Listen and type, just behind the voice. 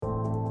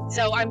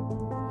So I'm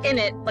in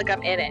it, like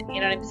I'm in it. You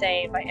know what I'm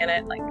saying? By in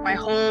it, like my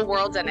whole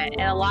world's in it.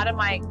 And a lot of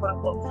my quote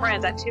unquote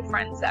friends, I had 2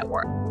 friends that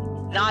were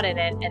not in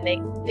it,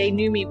 and they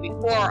knew me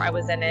before I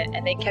was in it,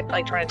 and they kept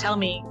like trying to tell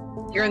me,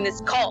 you're in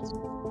this cult.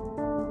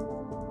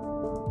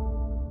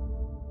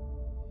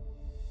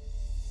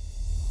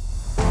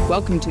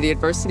 Welcome to the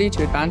Adversity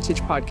to Advantage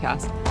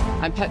podcast.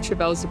 I'm Petra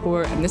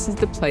Belzebor, and this is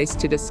the place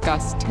to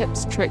discuss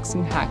tips, tricks,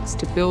 and hacks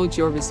to build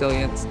your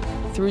resilience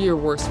through your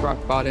worst rock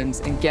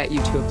bottoms and get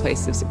you to a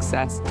place of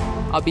success.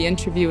 I'll be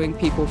interviewing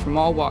people from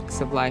all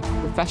walks of life,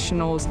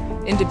 professionals,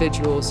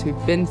 individuals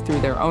who've been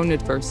through their own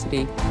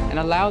adversity, and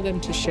allow them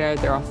to share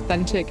their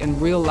authentic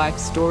and real-life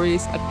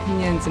stories,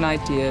 opinions, and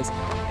ideas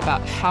about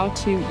how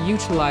to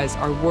utilize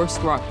our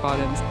worst rock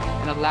bottoms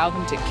and allow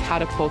them to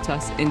catapult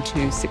us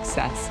into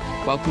success.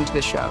 Welcome to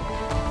the show.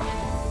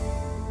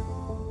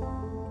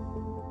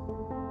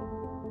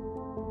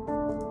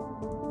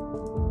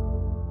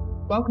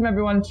 Welcome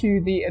everyone to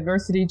the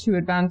Adversity to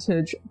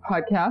Advantage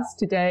podcast.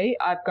 Today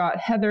I've got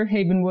Heather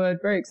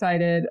Havenwood, very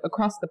excited,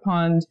 across the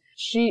pond.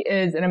 She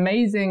is an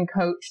amazing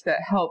coach that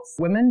helps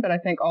women, but I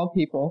think all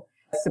people,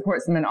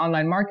 supports them in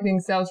online marketing,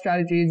 sales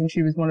strategies, and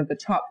she was one of the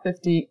top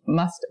 50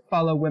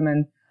 must-follow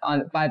women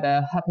by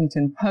the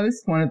Huffington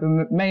Post, one of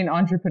the main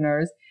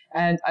entrepreneurs.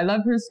 And I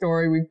love her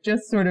story. We've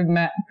just sort of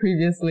met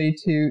previously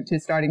to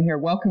starting here.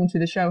 Welcome to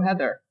the show,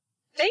 Heather.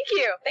 Thank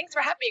you. Thanks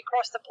for having me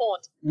across the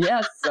pond.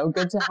 Yes, so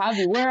good to have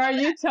you. Where are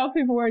you? Tell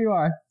people where you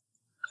are.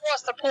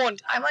 Across the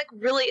pond. I'm like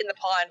really in the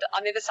pond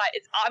on the other side.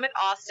 I'm in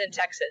Austin,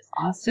 Texas.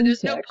 Austin, so there's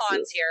Texas. No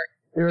ponds here.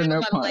 There are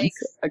no ponds.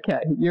 Lakes. Okay,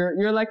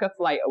 you're like a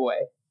flight away.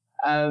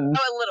 A little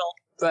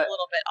bit,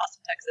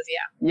 Austin, Texas,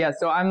 yeah. Yeah,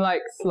 so I'm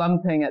like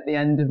slumping at the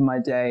end of my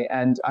day,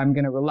 and I'm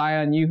going to rely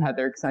on you,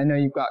 Heather, because I know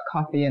you've got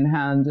coffee in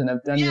hand and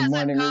have done your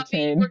morning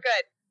routine. We're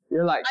good.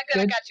 You're like, I'm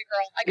good. I got you,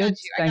 girl. I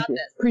got you. Thank you.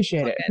 This.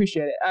 Appreciate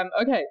it.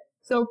 Okay,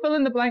 so fill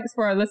in the blanks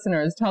for our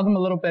listeners. Tell them a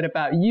little bit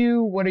about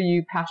you. What are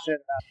you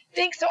passionate about?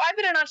 Thanks. So I've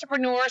been an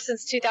entrepreneur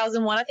since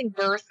 2001. I think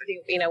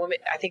women,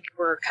 I think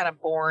we're kind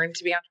of born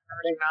to be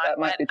entrepreneurs or not. That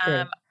might be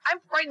true. I'm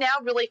right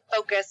now really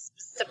focused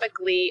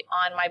specifically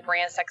on my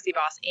brand, Sexy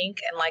Boss Inc.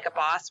 and Like a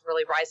Boss,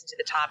 really rising to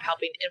the top,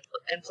 helping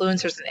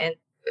influencers and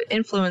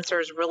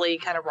influencers really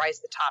kind of rise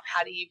to the top.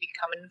 How do you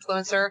become an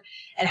influencer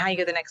and how you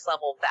go to the next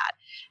level of that?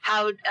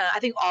 I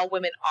think all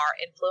women are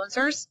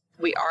influencers.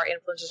 We are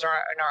influencers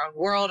in our own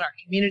world, in our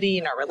community,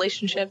 in our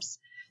relationships.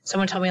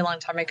 Someone told me a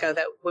long time ago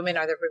that women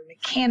are the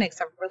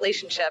mechanics of a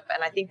relationship,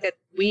 and I think that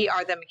we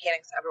are the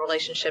mechanics of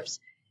relationships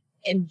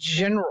in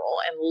general,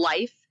 in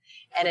life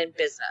and in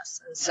business.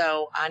 And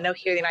so I know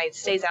here in the United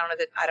States, I don't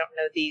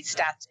know the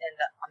stats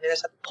on the other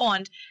side of the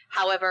pond.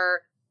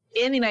 However,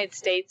 in the United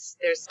States,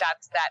 there's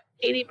stats that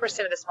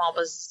 80% of the small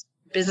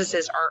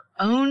businesses are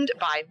owned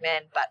by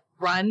men but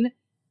run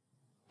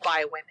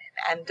by women.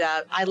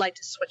 And I'd like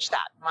to switch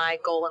that. My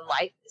goal in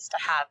life is to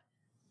have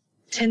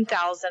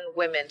 10,000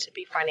 women to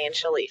be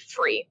financially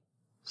free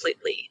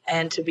completely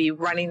and to be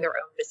running their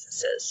own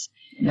businesses.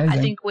 Amazing. I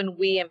think when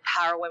we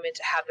empower women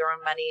to have their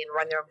own money and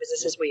run their own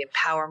businesses, we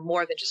empower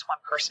more than just one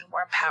person.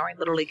 We're empowering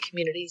literally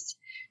communities.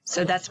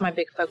 So that's my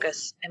big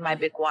focus and my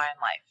big why in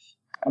life.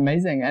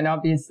 Amazing. And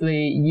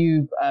obviously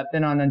you've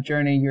been on a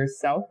journey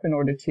yourself in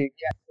order to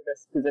get to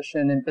this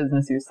position in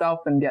business yourself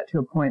and get to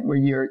a point where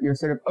you're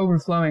sort of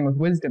overflowing with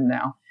wisdom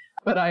now.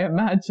 But I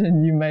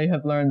imagine you may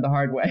have learned the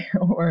hard way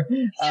or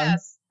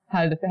yes.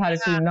 had a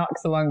few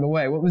knocks along the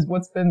way.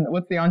 What's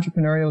the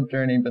entrepreneurial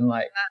journey been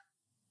like?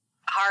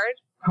 Hard.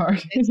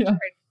 It's hard.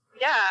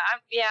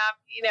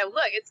 Yeah.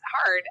 Look, it's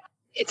hard.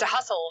 It's a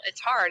hustle.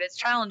 It's hard. It's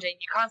challenging.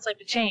 You constantly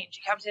have to change.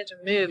 You constantly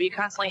have to move. You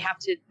constantly have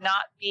to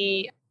not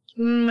be,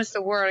 what's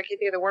the word? I can't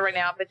think of the word right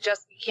now, but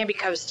just, you can't be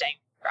coasting,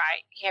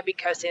 right? You can't be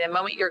coasting. The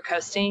moment you're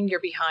coasting, you're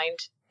behind.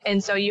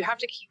 And so you have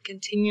to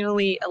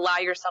continually allow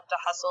yourself to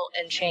hustle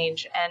and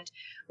change. And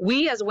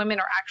we as women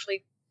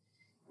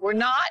we're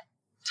not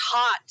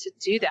taught to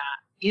do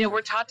that.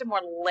 We're taught to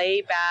more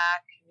lay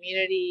back,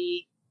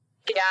 community,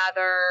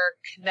 gather,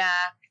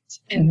 connect,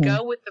 and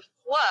go with the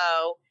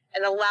flow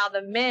and allow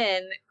the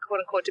men, quote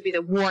unquote, to be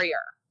the warrior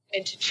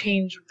and to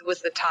change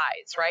with the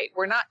tides, right?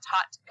 We're not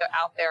taught to go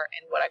out there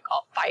and what I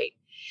call fight.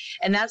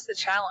 And that's the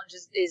challenge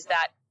is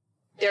that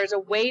there's a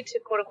way to,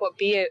 quote unquote,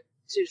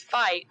 to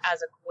fight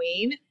as a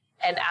queen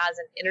and as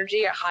an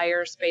energy, a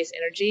higher space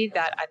energy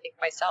that I think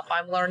myself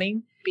I'm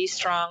learning, be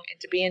strong and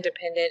to be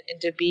independent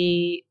and to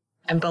be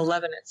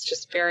benevolent. It's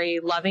just very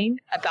loving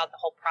about the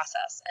whole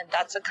process. And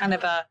that's a kind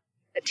of a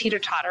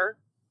teeter-totter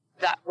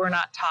that we're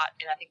not taught.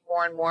 And I think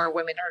more and more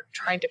women are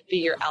trying to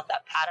figure out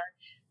that pattern,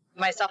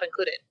 myself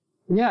included.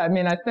 Yeah, I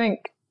mean, I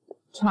think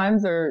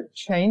times are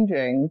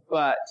changing,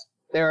 but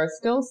there are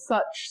still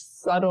such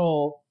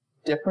subtle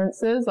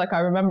differences. Like I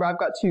remember I've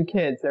got 2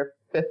 kids. They're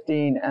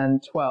 15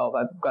 and 12.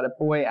 I've got a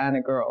boy and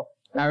a girl.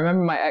 And I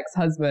remember my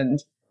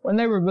ex-husband, when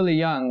they were really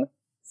young,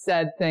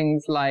 said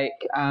things like,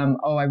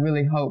 I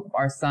really hope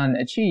our son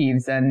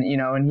achieves. And,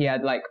 and he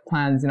had like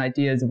plans and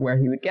ideas of where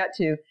he would get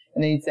to.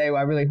 And then he'd say,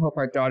 I really hope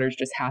our daughter's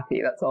just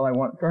happy. That's all I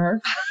want for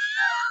her.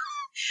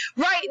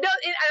 Right. No,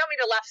 I don't mean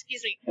to laugh.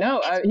 Excuse me.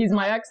 No, he's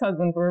my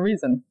ex-husband for a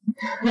reason.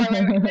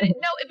 Right.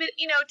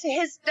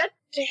 But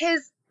to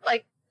his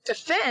like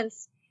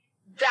defense,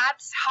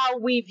 that's how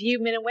we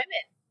view men and women.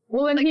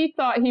 Well, and he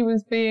thought he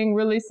was being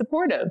really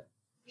supportive.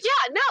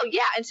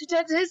 Yeah. And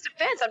to his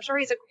defense, I'm sure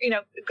he's a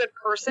good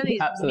person.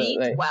 He's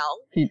means well.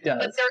 He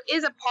does. But there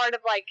is a part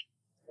of like,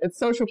 it's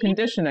social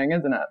conditioning,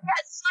 isn't it?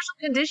 Yeah, social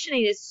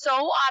conditioning is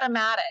so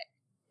automatic.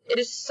 It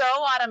is so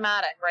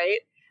automatic, right?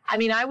 I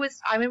mean, I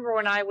remember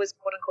when I was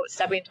quote unquote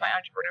stepping into my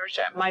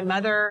entrepreneurship, my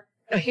mother,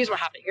 here's what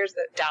happened. Here's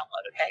the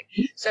download.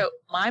 Okay. So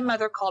my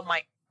mother called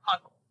my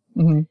uncle.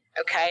 Mm-hmm.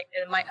 Okay.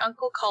 And my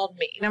uncle called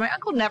me. Now my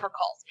uncle never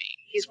calls me.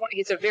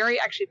 He's a very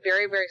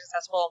very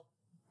successful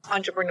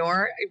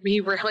entrepreneur.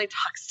 He rarely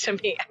talks to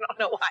me. I don't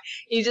know why.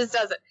 He just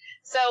doesn't.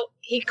 So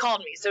he called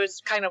me. So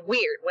it's kind of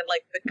weird when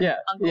like the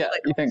uncle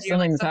like you think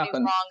something's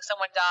happened. Wrong,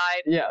 someone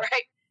died. Yeah.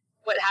 Right.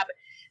 What happened?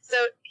 So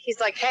he's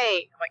like,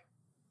 hey. I'm like,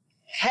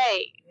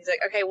 hey. He's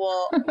like, okay,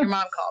 well, your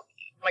mom called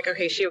me. I'm like,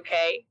 okay, is she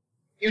okay?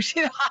 Is she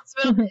in the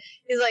hospital?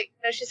 He's like,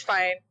 no, she's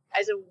fine.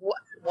 I said,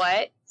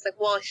 what? He's like,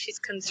 well, she's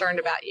concerned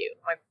about you.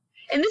 I'm like,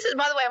 and this is,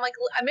 by the way, I'm like,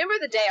 I remember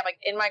the day I'm like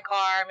in my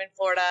car, I'm in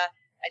Florida.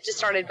 I just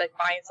started like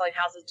buying and selling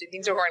houses.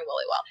 Things are going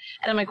really well.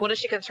 And I'm like, what is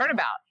she concerned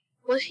about?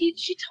 Well, she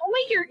told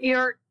me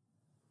you're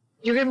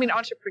going to be an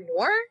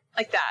entrepreneur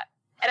like that.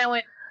 And I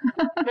went,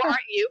 well, aren't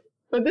you?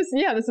 But this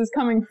is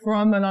coming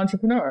from an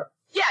entrepreneur.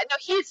 Yeah, no,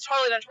 he's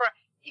totally an entrepreneur.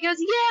 He goes,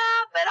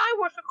 yeah, but I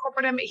worked for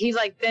corporate America. He's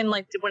like, then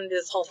like went into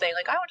this whole thing.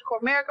 Like, I went to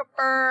corporate America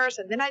first,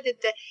 and then I did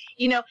that,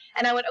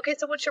 and I went, okay,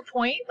 so what's your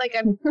point? Like,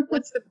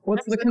 what's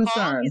the concern?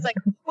 Call? He's like,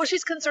 well,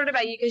 she's concerned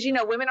about you because,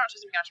 women aren't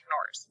supposed to be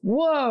entrepreneurs.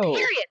 Whoa.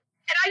 Period.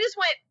 And I just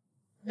went,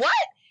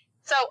 what?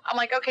 So I'm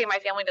like, okay, my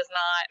family does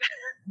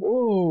not.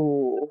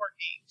 Ooh.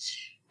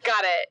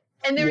 Got it.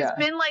 And there's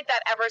been like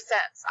that ever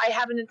since. I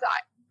haven't,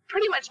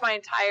 pretty much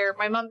my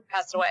mom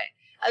passed away.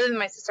 Other than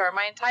my sister,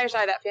 my entire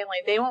side of that family,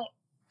 they won't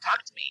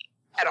talk to me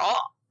at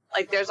all.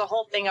 Like there's a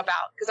whole thing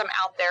about, because I'm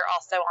out there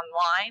also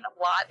online a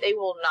lot, they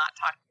will not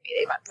talk to me.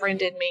 They've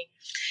unfriended me.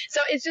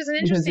 So it's just an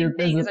interesting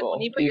thing. Is like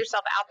when you put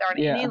yourself out there on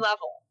any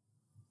level,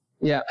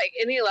 like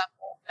any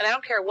level, and I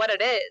don't care what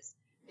it is,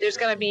 there's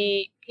going to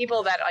be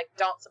people that like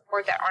don't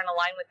support that, aren't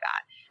aligned with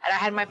that. And I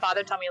had my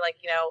father tell me like,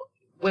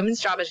 women's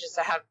job is just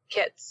to have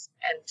kids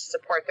and to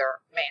support their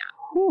man.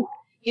 Whew.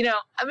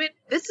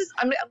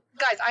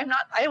 Guys,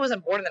 I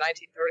wasn't born in the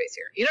 1930s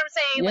here. You know what I'm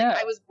saying? Yeah.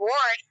 Like I was born,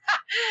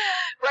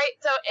 right?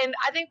 So, and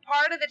I think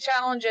part of the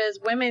challenge is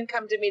women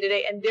come to me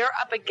today and they're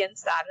up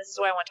against that. This is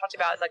what I want to talk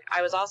about. Is like,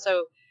 I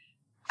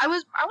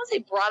wouldn't say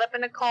brought up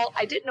in a cult.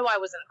 I didn't know I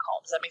was in a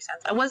cult. Does that make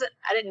sense?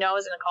 I didn't know I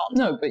was in a cult.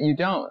 No, but you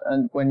don't.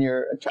 And when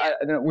you're a child,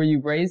 were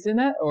you raised in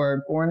it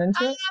or born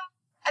into it?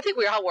 I think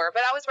we all were,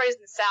 but I was raised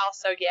in the South.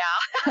 So yeah.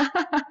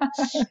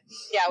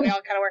 Yeah, we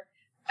all kind of were.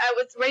 I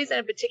was raised in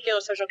a particular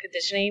social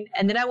conditioning,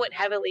 and then I went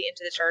heavily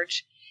into the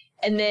church,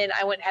 and then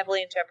I went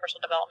heavily into a personal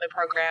development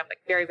program, like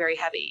very, very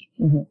heavy,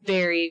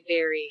 very,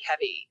 very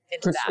heavy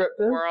into that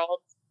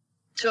world,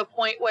 to a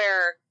point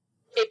where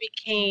it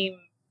became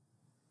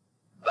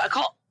a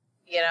cult,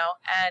 and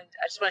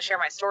I just want to share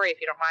my story if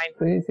you don't mind.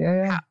 Please,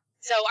 yeah.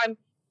 So I'm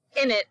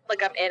in it,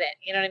 like I'm in it,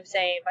 you know what I'm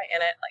saying? By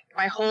in it, like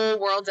my whole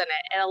world's in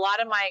it, and a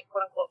lot of my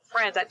quote unquote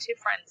friends, I had 2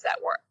 friends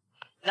that were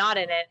not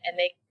in it, and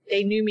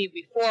they knew me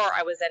before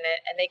I was in it,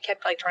 and they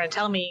kept like trying to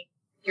tell me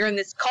you're in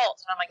this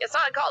cult, and I'm like, it's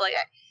not a cult. Like,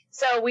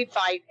 so we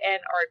fight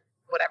or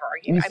whatever.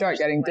 You start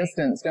getting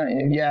distance, don't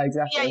you? Yeah,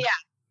 exactly.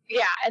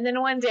 Yeah. And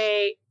then one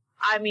day,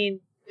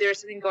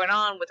 there's something going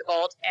on with the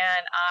cult,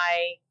 and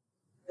I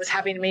was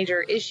having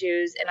major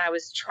issues, and I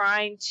was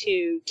trying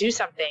to do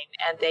something,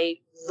 and they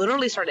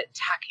literally started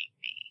attacking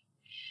me.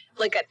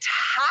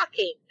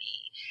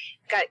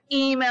 Got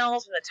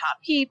emails from the top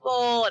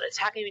people and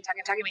attacking me.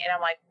 And I'm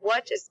like,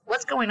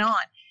 what's going on?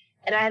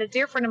 And I had a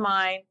dear friend of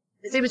mine,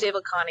 his name was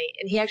David Connie,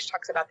 and he actually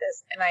talks about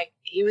this. And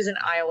he was in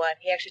Iowa, and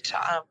he actually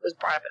was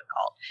brought up in a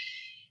cult.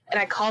 And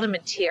I called him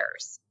in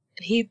tears.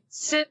 And he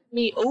sent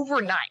me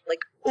overnight,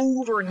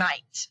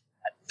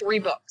 3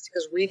 books. He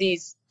goes, read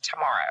these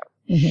tomorrow.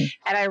 Mm-hmm.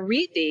 And I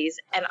read these,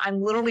 and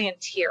I'm literally in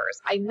tears.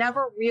 I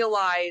never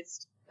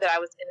realized that I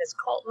was in this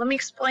cult. Let me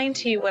explain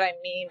to you what I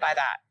mean by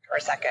that for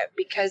a second,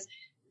 because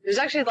there's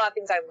actually a lot of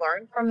things I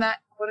learned from that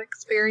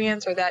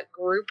experience or that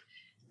group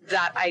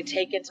that I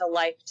take into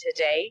life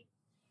today.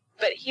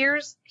 But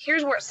here's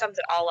where it sums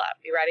it all up.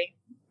 You ready?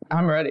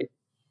 I'm ready.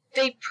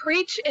 They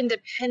preach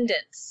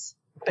independence,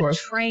 but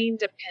train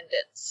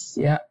dependence.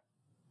 Yeah.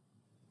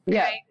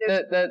 Yeah.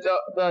 Okay?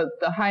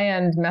 The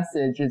high-end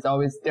message is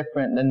always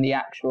different than the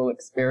actual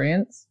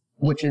experience,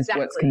 which is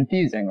what's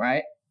confusing,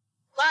 right?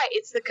 Right.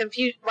 It's the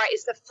right.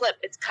 It's the flip.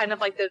 It's kind of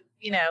like the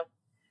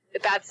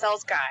bad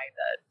sales guy,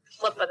 the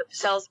flip of the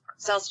sales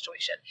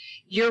situation.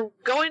 You're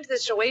going to the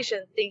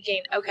situation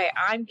thinking, okay,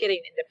 I'm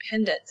getting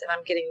independence and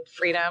I'm getting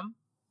freedom,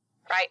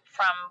 right,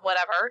 from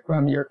whatever.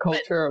 From your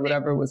culture or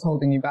whatever was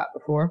holding you back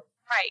before.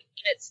 Right.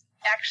 And it's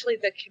actually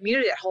the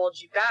community that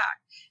holds you back.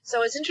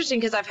 So it's interesting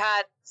because I've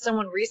had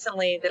someone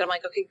recently that I'm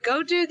like, okay,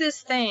 go do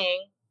this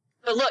thing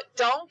But look,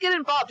 don't get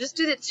involved. Just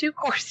do the 2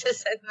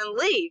 courses and then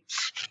leave.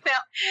 You know?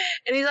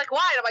 And he's like,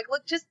 why? And I'm like,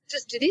 look, just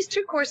do these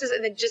 2 courses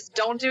and then just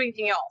don't do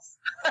anything else.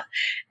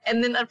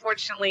 And then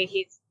unfortunately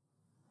he's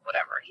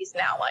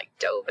now like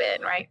dove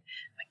in, right?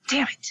 I'm like,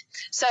 damn it.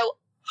 So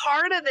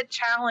part of the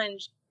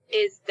challenge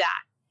is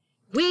that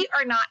we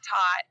are not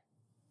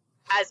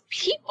taught as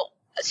people,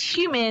 as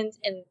humans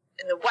in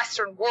the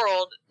Western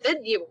world,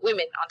 then you have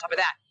women on top of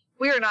that.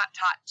 We are not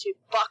taught to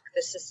buck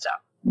the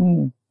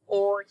system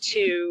or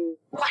to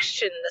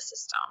question the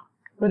system.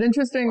 But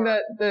interesting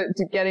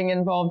that getting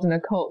involved in a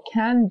cult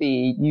can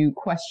be you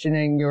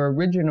questioning your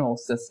original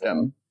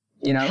system,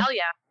 you know? Hell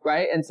yeah.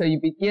 Right? And so you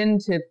begin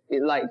to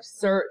like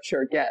search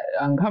or get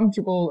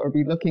uncomfortable or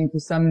be looking for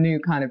some new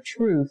kind of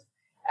truth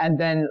and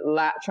then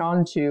latch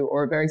onto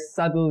or very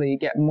subtly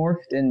get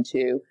morphed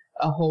into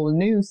a whole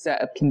new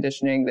set of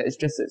conditioning that is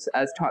just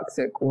as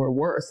toxic or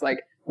worse.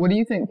 Like, what do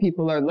you think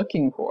people are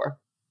looking for?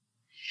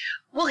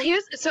 Well,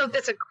 that's a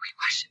great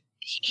question.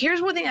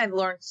 Here's one thing I've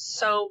learned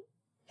so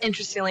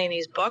interestingly in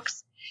these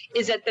books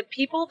is that the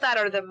people that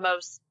are the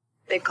most,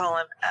 they call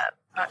them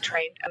not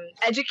trained,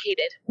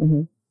 educated,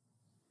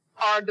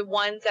 are the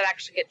ones that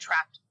actually get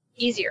trapped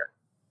easier.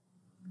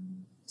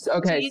 So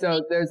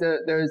there's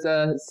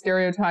a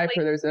stereotype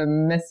or there's a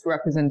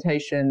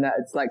misrepresentation that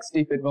it's like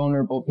stupid,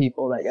 vulnerable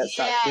people that get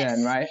sucked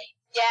in, right?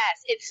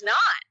 Yes, it's not.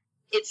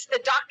 It's the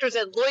doctors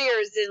and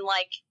lawyers and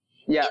like,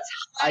 it's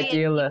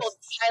idealists,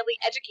 people highly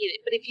educated.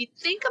 But if you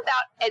think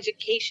about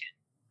education,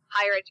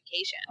 higher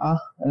education,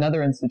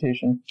 another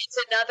institution, it's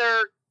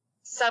another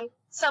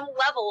some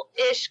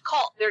level-ish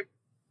cult. They're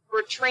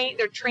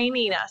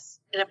training us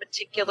in a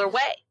particular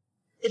way.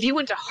 If you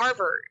went to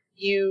Harvard,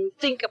 you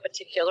think a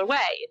particular way.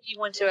 If you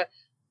went to a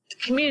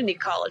community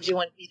college,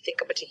 you think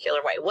a particular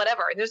way.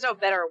 Whatever. And there's no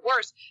better or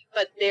worse,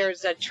 but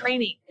there's a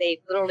training. They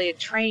literally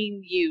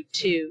train you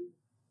to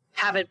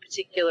have a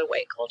particular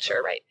way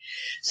culture, right?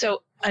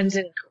 So it's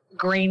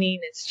ingraining,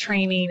 it's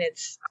training,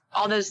 it's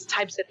all those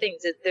types of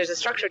things. There's a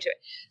structure to it.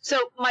 So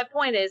my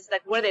point is,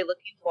 like, what are they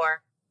looking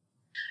for?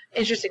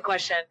 Interesting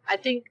question. I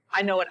think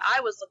I know what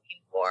I was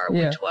looking for,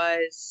 which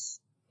was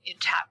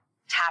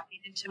tapping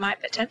into my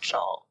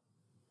potential.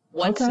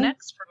 What's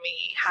next for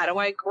me? How do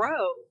I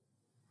grow?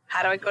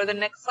 How do I go to the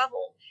next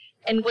level?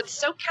 And what's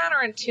so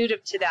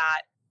counterintuitive to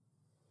that,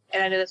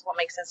 and I know this won't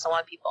make sense to a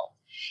lot of people,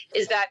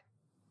 is that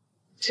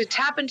to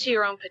tap into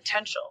your own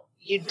potential,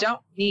 you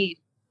don't need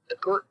a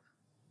group.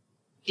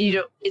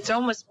 It's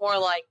almost more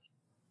like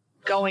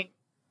going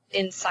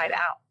inside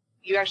out.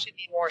 You actually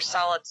need more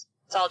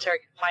solitary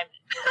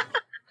confinement.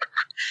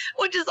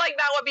 Which is like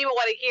not what people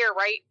want to hear,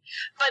 right?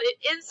 But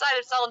inside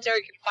of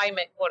solitary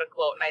confinement, quote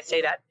unquote, and I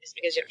say that just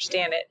because you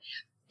understand it,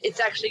 it's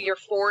actually you're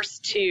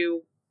forced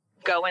to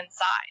go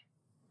inside.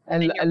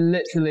 And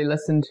literally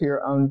listen to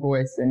your own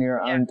voice and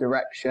your own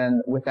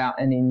direction without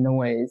any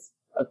noise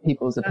of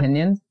people's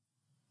opinions.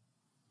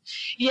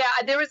 Yeah,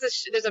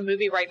 there's a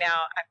movie right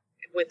now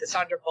with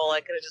Sandra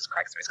Bullock, and it just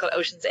cracks me. It's called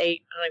Ocean's 8. I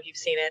don't know if you've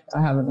seen it.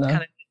 I haven't, no.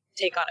 Kind of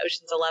take on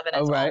Ocean's 11.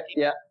 Oh, right,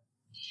 yeah.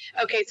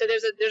 Okay, so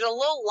there's a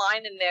little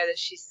line in there that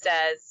she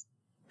says,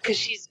 because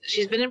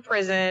she's been in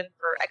prison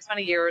for X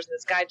amount of years, and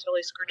this guy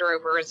totally screwed her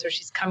over, and so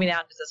she's coming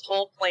out with this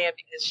whole plan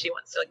because she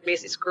wants to like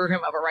basically screw him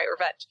over, right?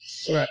 Revenge.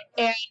 Right.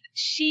 And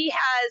she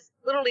has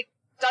literally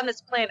done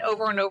this plan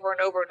over and over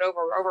and over and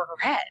over her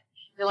head.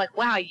 They're like,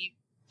 wow, you've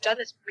done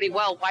this pretty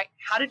well.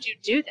 How did you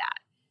do that?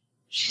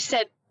 She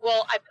said,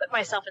 well, I put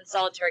myself in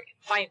solitary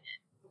confinement.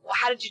 Well,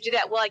 how did you do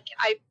that? Well,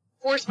 I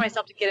forced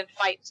myself to get in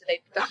fights, so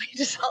they throw me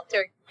into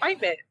solitary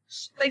confinement.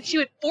 Like, she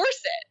would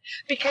force it,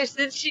 because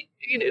then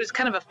it was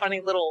kind of a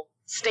funny little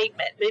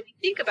statement. But if you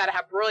think about it,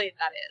 how brilliant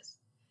that is,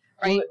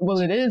 right? Well,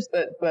 it is,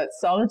 but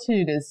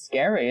solitude is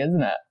scary,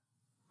 isn't it?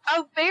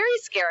 Oh, very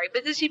scary.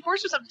 But then she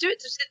forced herself to do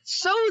it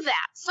so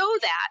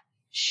that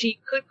she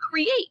could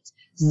create,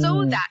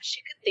 so that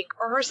she could think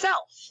for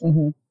herself.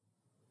 Mm-hmm.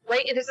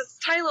 Right? And there's this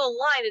tiny little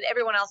line, and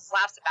everyone else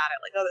laughs about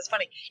it. Like, oh, that's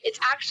funny. It's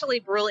actually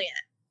brilliant.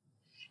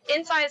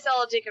 Inside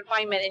solitary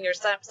confinement in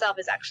yourself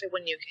is actually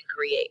when you can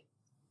create.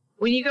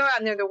 When you go out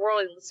in the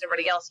world and listen to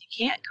everybody else,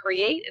 you can't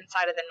create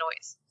inside of the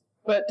noise.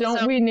 But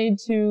don't we need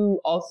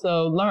to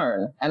also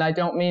learn? And I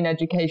don't mean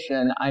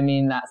education. I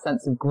mean that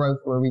sense of growth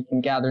where we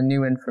can gather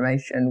new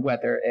information,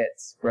 whether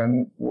it's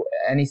from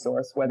any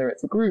source, whether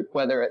it's a group,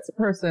 whether it's a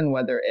person,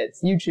 whether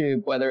it's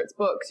YouTube, whether it's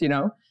books,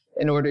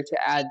 in order to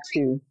add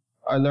to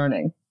our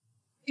learning.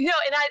 And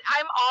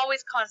I'm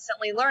always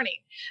constantly learning.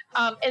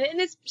 And in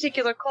this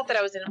particular cult that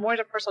I was in, more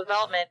to personal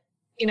development,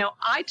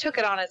 I took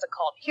it on as a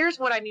cult. Here's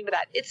what I mean by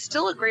that. It's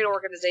still a great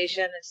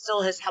organization. It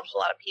still has helped a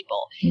lot of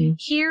people. Mm.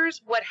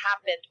 Here's what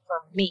happened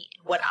for me,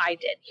 what I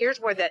did. Here's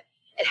where it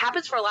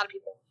happens for a lot of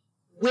people.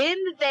 When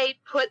they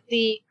put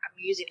I'm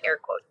using air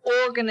quotes,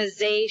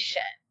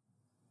 organization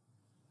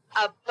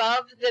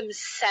above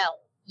themselves,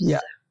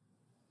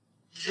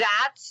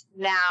 that's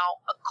now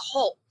a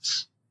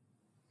cult.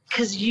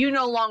 Because you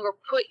no longer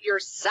put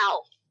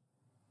yourself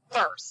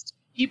first.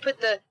 You put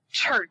the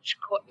church,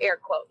 air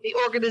quote, the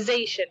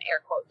organization,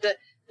 air quote,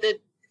 the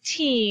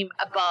team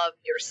above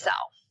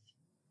yourself,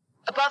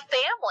 above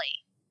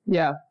family.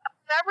 Yeah.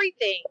 Above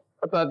everything.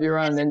 Above your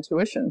own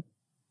intuition.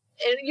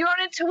 And your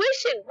own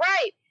intuition,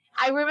 right.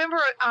 I remember,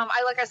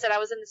 like I said, I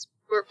was in this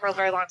group for a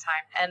very long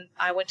time, and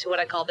I went to what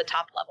I call the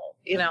top level,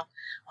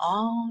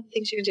 all the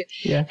things you can do.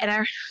 Yeah. And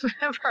I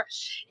remember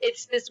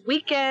it's this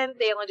weekend.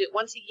 They only do it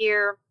once a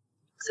year.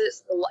 So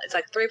it's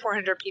like 300 or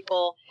 400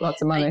 people.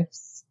 Lots of money.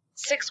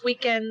 6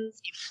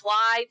 weekends. You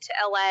fly to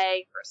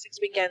LA for 6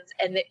 weekends,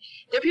 and there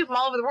are people from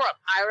all over the world.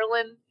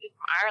 Ireland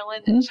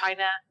and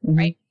China,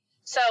 right?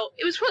 So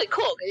it was really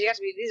cool because you got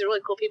to meet these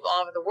really cool people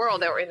all over the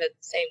world that were in the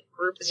same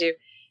group as you.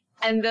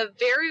 And one of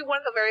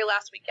the very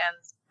last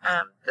weekends,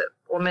 the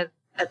woman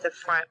at the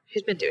front,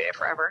 who's been doing it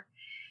forever,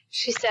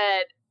 she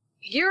said,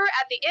 "You're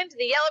at the end of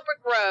the yellow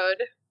brick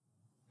road.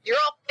 You're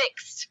all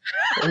fixed."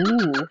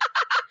 Ooh.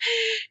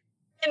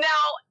 And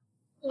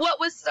now, what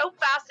was so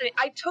fascinating,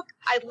 I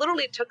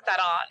literally took that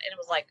on, and it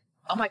was like,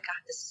 oh my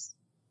God,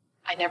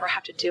 I never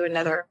have to do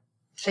another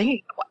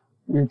thing.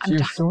 You're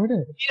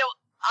sorted.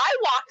 I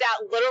walked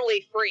out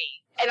literally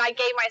free, and I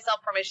gave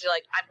myself permission to,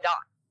 I'm done.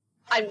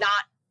 I'm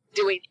not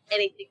doing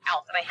anything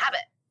else, and I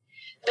haven't.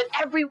 But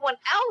everyone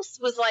else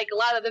was like, a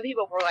lot of the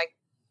people were like,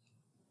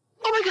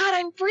 oh my God,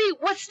 I'm free.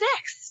 What's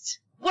next?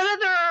 What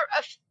other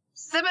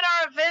seminar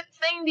event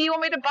thing do you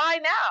want me to buy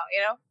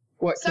now?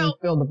 What can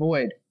fill the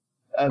void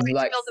of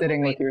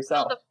sitting with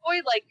yourself? Fill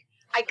the void,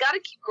 I got to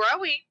keep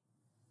growing.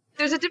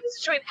 There's a difference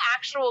between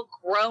actual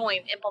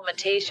growing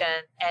implementation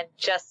and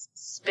just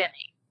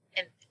spinning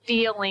and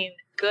feeling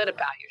good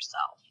about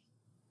yourself.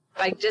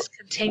 By just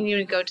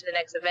continuing to go to the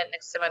next event,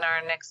 next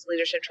seminar, next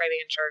leadership training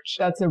in church.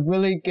 That's a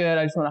really good,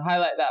 I just want to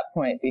highlight that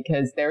point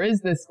because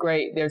there's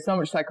so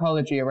much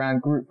psychology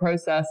around group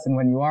process. And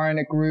when you are in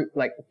a group,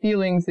 the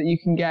feelings that you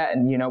can get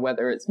and,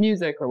 whether it's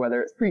music or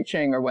whether it's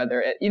preaching or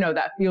whether it,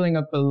 that feeling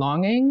of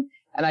belonging.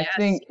 And I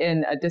think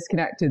in a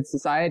disconnected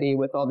society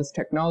with all this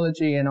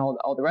technology and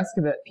all the rest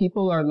of it,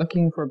 people are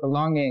looking for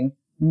belonging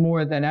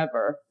more than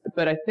ever.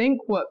 But I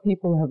think what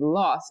people have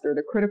lost, or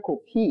the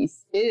critical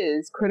piece,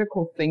 is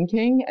critical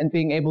thinking and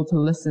being able to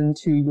listen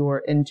to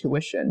your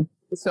intuition.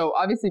 So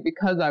obviously,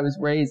 because I was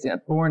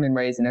born and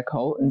raised in a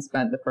cult and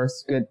spent the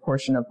first good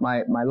portion of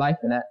my life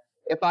in it,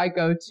 if I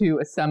go to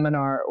a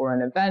seminar or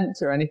an event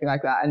or anything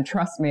like that, and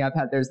trust me,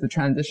 there's the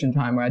transition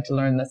time where I had to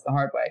learn this the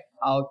hard way.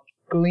 I'll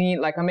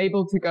glean, I'm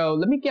able to go,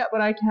 let me get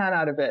what I can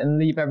out of it and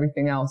leave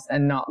everything else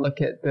and not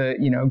look at the,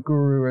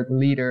 guru or the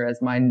leader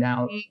as my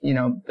now,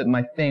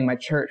 my thing, my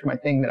church, my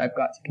thing that I've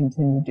got to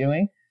continue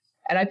doing.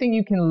 And I think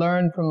you can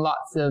learn from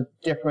lots of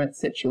different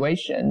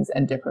situations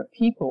and different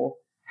people.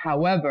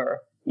 However,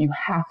 you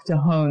have to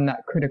hone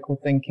that critical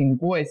thinking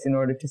voice in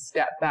order to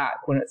step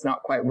back when it's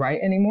not quite right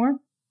anymore.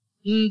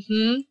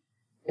 Mm-hmm.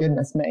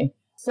 Goodness me.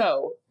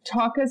 So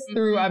talk us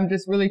through, I'm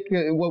just really,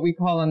 what we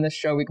call on this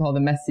show, we call the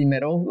messy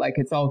middle.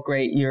 It's all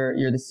great.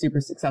 You're the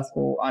super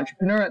successful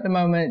entrepreneur at the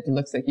moment. It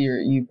looks like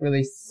you've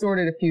really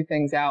sorted a few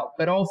things out,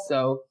 but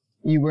also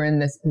you were in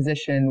this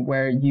position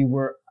where you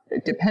were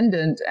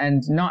dependent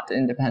and not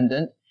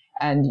independent.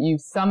 And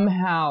you've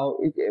somehow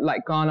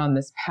gone on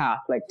this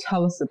path.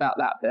 Tell us about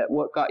that bit.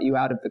 What got you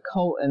out of the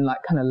cult and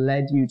kind of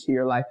led you to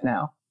your life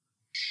now?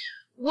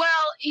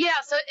 Well,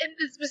 yeah. So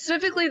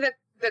specifically the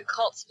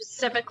cult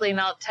specifically, and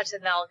I'll touch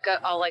it and I'll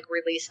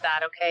release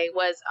that, okay,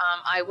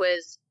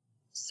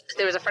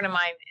 there was a friend of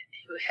mine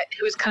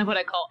who was kind of what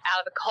I call out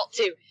of the cult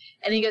too.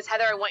 And he goes,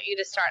 Heather, I want you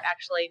to start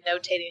actually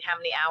notating how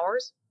many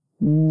hours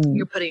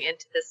you're putting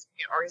into this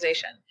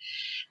organization.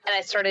 And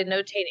I started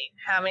notating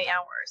how many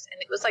hours, and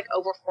it was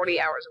over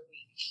 40 hours a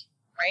week,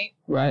 right?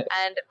 Right.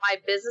 And my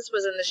business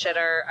was in the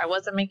shitter. I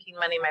wasn't making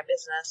money in my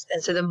business.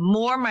 And so the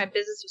more my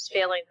business was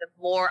failing, the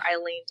more I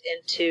leaned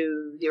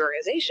into the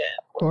organization.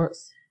 Of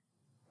course.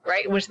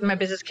 Right? Which my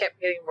business kept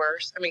getting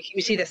worse. I mean,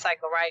 you see the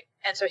cycle, right?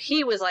 And so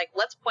he was like,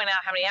 let's point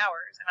out how many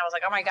hours. And I was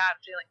like, oh my God,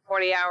 I'm doing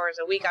 40 hours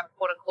a week on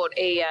quote unquote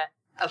a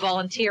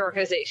volunteer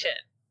organization.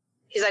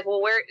 He's like,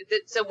 well,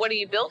 so what are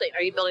you building?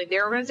 Are you building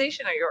their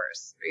organization or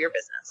yours or your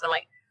business? And I'm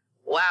like,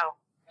 wow.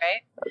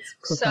 Right? That's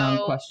a profound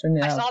question.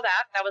 Yeah. I saw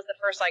that. That was the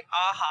first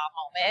aha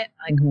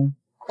moment.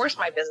 Of course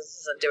my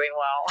business isn't doing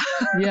well.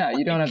 Yeah.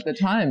 You don't have the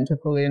time to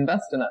fully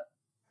invest in it.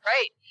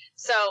 Right.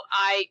 So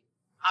I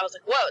was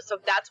like, whoa. So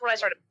that's when I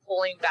started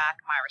pulling back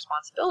my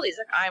responsibilities.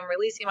 I'm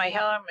releasing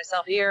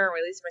myself here,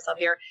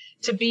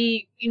 to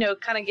be,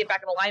 kind of get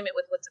back in alignment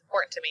with what's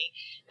important to me.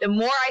 The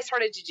more I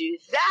started to do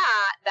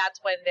that, that's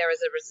when there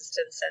was a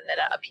resistance and then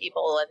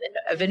upheaval. And then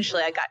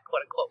eventually I got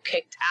quote unquote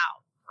kicked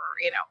out.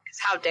 Because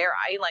how dare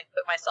I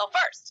put myself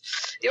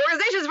first? The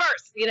organization's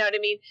first. You know what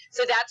I mean?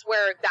 So that's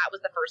where that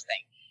was the first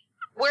thing.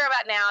 Where I'm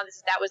at now,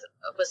 that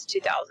was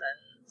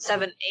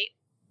 2007, 8.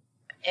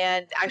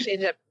 And actually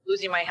ended up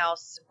losing my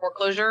house in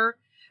foreclosure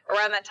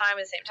around that time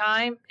at the same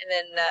time. And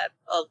then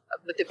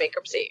with the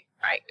bankruptcy,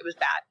 right? It was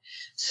bad.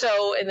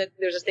 So, and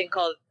there's this thing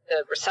called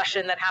the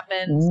recession that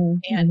happens.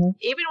 Mm-hmm. And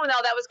even when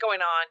all that was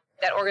going on,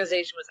 that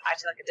organization was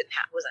acting like it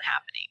wasn't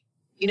happening,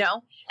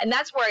 And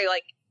that's where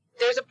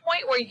there's a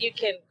point where you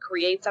can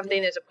create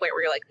something. There's a point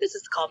where you're like, this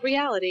is called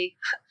reality.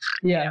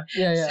 Yeah.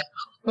 So,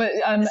 but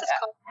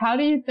how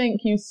do you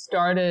think you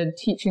started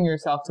teaching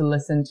yourself to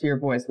listen to your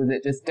voice? Was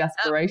it just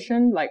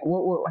desperation? Like,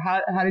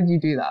 how did you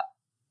do that?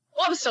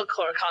 Well, I'm still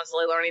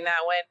constantly learning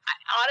that one.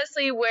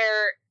 Honestly,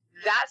 where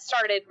that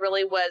started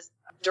really was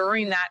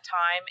during that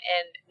time,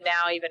 and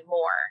now even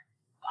more.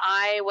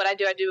 I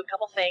do a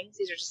couple things.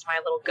 These are just my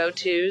little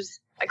go-tos.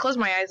 I close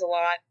my eyes a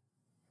lot,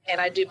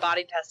 and I do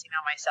body testing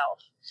on myself.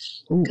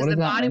 Because the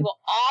body will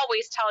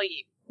always tell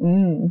you.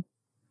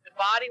 The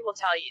body will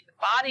tell you. The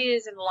body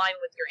is in line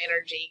with your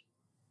energy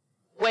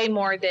way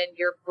more than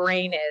your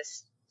brain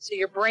is. So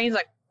your brain's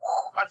like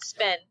on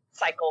spin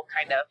cycle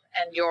kind of,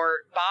 and your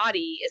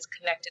body is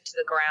connected to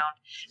the ground.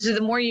 So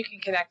the more you can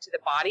connect to the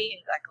body,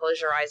 and like close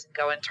your eyes and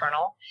go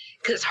internal,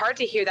 because it's hard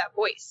to hear that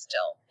voice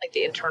still, like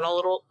the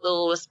internal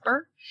little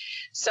whisper.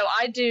 So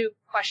I do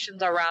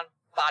questions around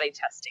body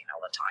testing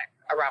all the time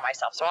around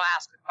myself. So I'll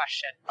ask a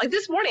question. Like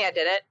this morning I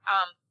did it.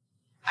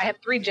 I have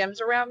 3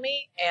 gyms around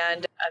me,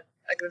 and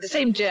like the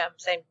same gym,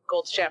 same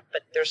Gold's Gym,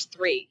 but there's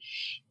 3.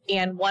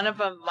 And one of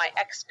them my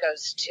ex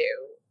goes to,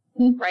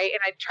 right?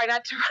 And I try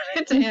not to run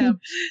into him.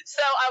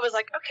 So I was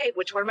like, okay,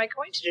 which one am I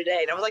going to today?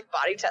 And I was like,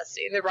 body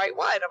testing, the right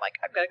one. I'm like,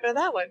 I'm going to go to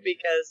that one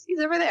because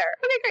he's over there.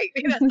 Okay,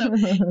 great. So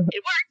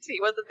it worked.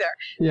 He wasn't there.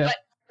 Yeah. But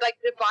like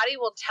the body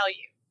will tell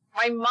you.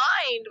 My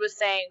mind was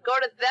saying, go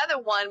to the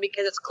other one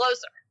because it's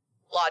closer.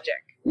 Logic.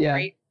 Yeah.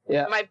 Right?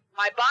 Yeah. My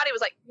body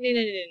was like,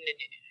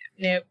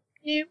 no.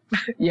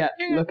 Yeah.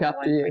 Look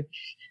after you.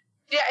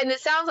 Yeah. And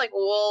it sounds like,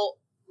 well,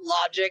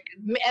 logic.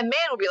 And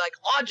man would be like,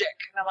 logic.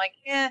 And I'm like,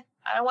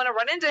 I don't want to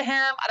run into him.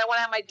 I don't want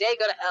to have my day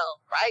go to hell.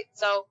 Right.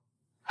 So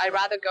I'd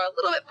rather go a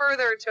little bit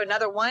further to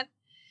another one,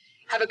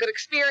 have a good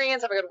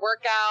experience, have a good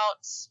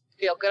workout,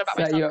 feel good about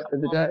myself. Set you up for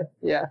the day.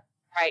 Yeah.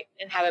 Right.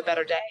 And have a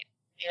better day.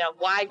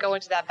 Why go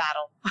into that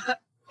battle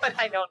when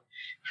I don't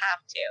have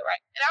to,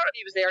 right? And I don't know if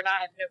he was there or not.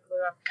 I have no clue.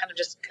 I'm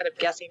kind of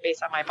guessing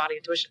based on my body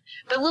intuition.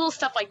 But little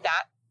stuff like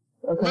that,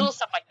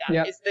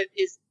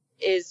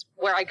 is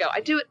where I go.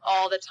 I do it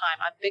all the time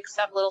on big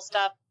stuff, little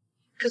stuff.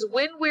 Because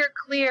when we're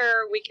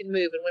clear, we can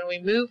move. And when we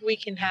move, we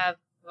can have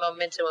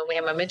momentum. When we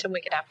have momentum,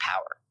 we can have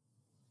power.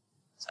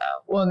 So.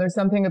 Well, and there's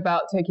something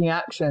about taking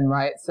action,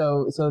 right?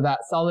 So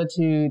that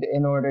solitude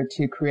in order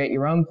to create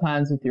your own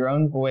plans with your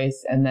own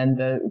voice, and then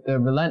the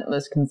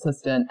relentless,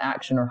 consistent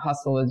action or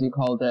hustle, as you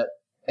called it,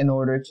 in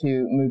order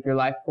to move your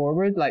life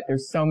forward. Like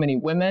there's so many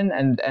women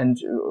and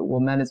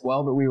men as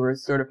well, but we were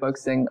sort of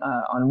focusing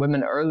on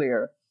women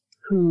earlier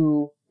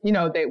who,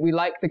 we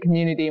like the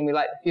community and we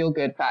like the feel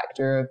good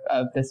factor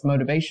of this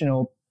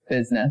motivational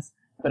business.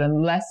 But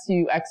unless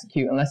you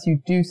execute, unless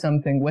you do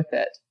something with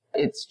it,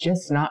 it's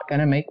just not going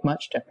to make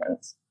much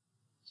difference.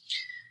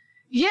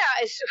 Yeah,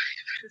 it's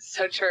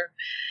so true.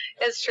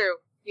 It's true.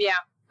 Yeah,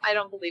 I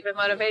don't believe in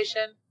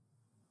motivation.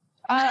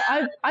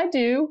 I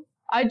do,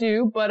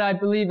 but I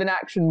believe in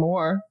action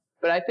more.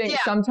 But I think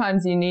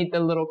sometimes you need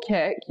the little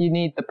kick. You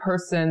need the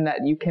person that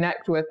you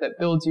connect with that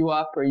builds you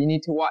up, or you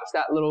need to watch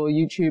that little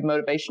YouTube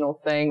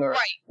motivational thing, or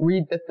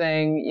read the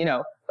thing.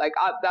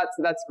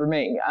 That's for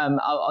me.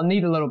 I'll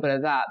need a little bit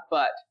of that,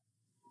 but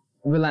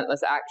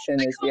relentless action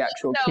is the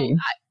actual key.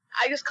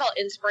 I just call it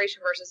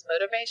inspiration versus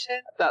motivation.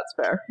 That's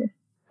fair.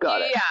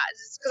 Got it. Yeah,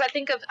 because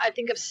I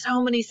think of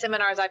so many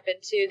seminars I've been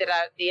to that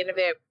at the end of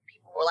it,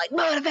 people were like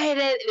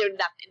motivated, and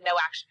no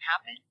action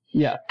happened.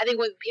 Yeah. I think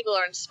when people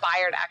are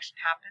inspired, action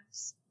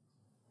happens.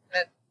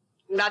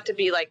 Not to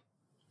be like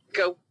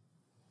go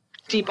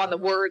deep on the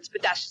words,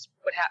 but that's just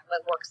what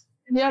works.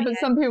 Yeah, but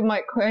some people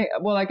might claim.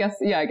 Well, I guess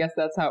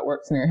that's how it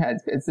works in your head.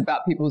 It's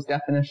about people's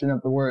definition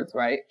of the words,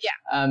 right? Yeah.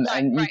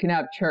 And you can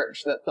have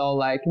church that's all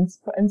like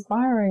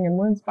inspiring, and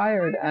we're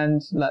inspired,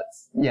 and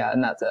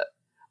and that's it.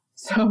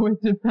 So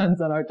it depends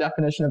on our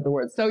definition of the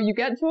words. So you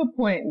get to a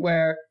point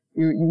where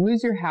you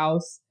lose your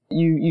house.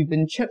 You've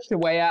been chipped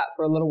away at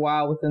for a little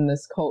while within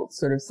this cult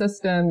sort of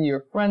system.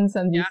 Your friends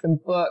send you some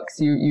books.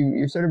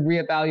 You're sort of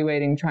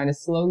reevaluating, trying to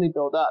slowly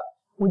build up.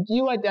 Would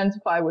you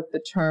identify with the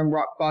term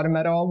rock bottom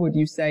at all? Would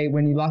you say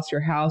when you lost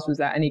your house, was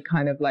that any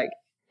kind of like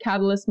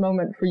catalyst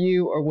moment for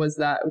you, or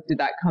did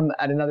that come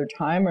at another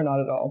time, or not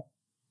at all?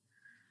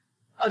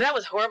 Oh, that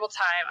was a horrible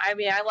time. I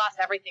mean, I lost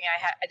everything I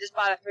had. I just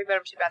bought a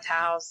 3-bedroom, 2-bath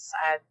house.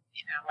 I had,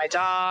 my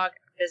dog,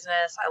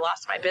 business. I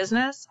lost my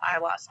business. I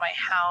lost my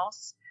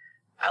house.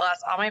 I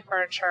lost all my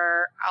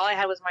furniture. All I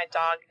had was my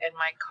dog and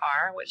my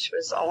car, which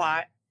was a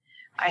lot.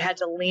 I had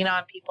to lean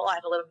on people. I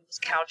had to live on people's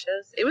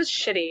couches. It was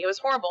shitty. It was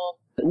horrible.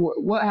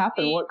 What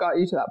happened? What got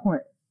you to that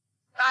point?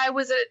 I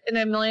was in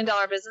 $1 million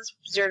business,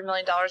 $0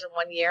 million in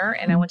 1 year,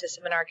 and I went to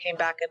seminar, came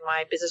back, and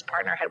my business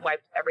partner had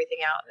wiped everything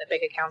out, and the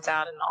bank accounts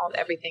out, and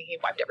everything. He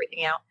wiped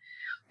everything out.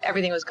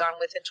 Everything was gone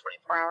within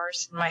 24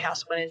 hours. My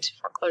house went into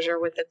foreclosure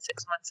within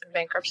 6 months, and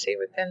bankruptcy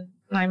within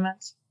 9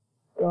 months.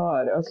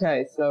 God,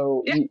 okay,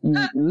 so you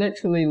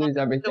literally lose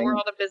everything. The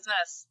world of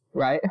business.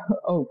 Right?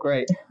 Oh,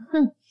 great.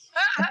 It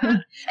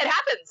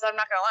happens, I'm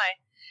not going to lie.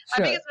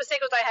 My biggest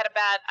mistake was I had a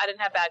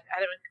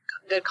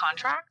good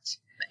contract.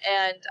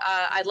 And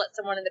I let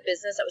someone in the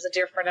business that was a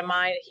dear friend of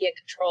mine. He had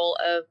control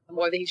of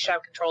more than he should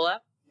have control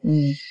of.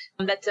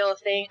 That's the other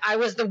thing. I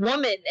was the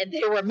woman and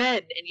they were men,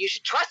 and you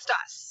should trust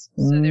us.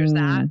 So there's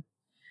that.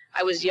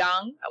 I was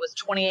young. I was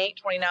 28,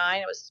 29.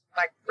 I was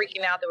like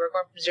freaking out that we were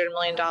going from $0 to $1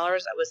 million.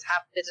 I was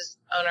half business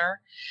owner.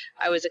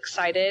 I was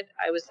excited.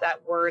 I was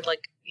that word,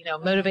 like,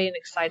 motivated and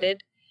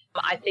excited.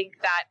 I think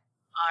that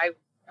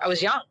I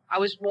was young. I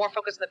was more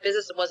focused on the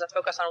business and wasn't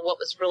focused on what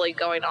was really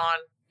going on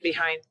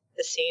behind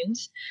the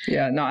scenes.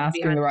 Yeah, not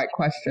asking the right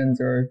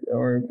questions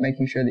or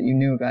making sure that you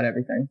knew about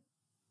everything.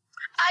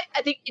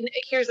 I think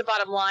here's the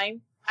bottom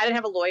line. I didn't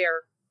have a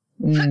lawyer.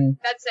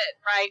 That's it,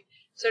 right?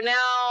 So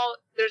now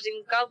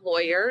you've got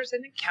lawyers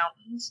and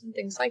accountants and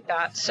things like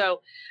that.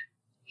 So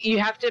you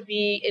have to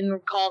be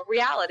called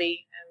reality.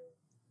 And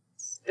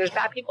there's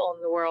bad people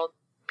in the world,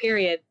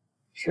 period.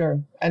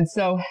 Sure. And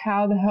so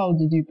how the hell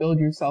did you build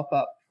yourself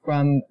up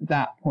from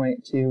that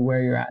point to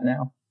where you're at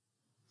now?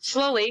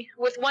 Slowly,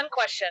 with one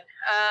question.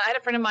 I had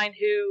a friend of mine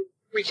who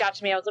reached out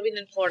to me. I was living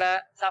in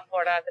Florida, South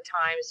Florida at the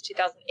time. It was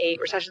 2008.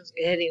 Recession was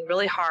hitting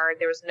really hard.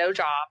 There was no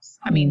jobs.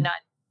 I mean, none.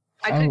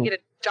 I couldn't get a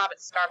job at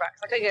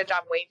Starbucks. I couldn't get a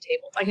job waiting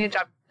tables. I couldn't get a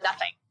job,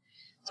 nothing.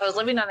 So I was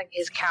living on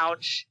his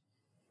couch.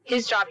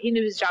 His job, he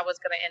knew his job was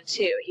going to end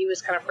too. He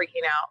was kind of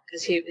freaking out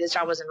because his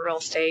job was in real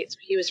estate. So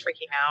he was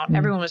freaking out.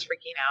 Everyone was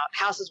freaking out.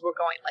 Houses were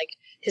going, like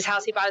his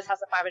house, he bought his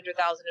house at $500,000. It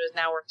was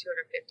now worth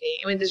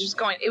 $250,000. I mean,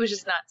 it was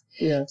just nuts.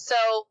 Yeah. So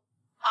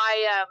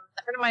a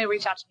friend of mine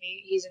reached out to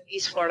me. He's in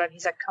East Florida, and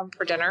he's like, come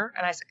for dinner.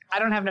 And I said, I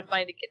don't have enough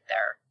money to get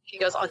there. He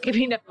goes, I'll give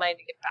you enough money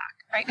to get back,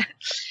 right?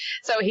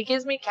 So he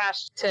gives me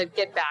cash to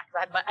get back.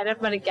 I had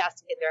enough money, gas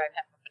to get there. I didn't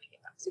have enough money to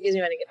get back. So he gives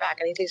me money to get back.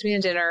 And he takes me to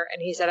dinner,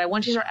 and he said, I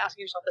want you to start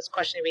asking yourself this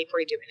question before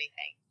you do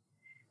anything.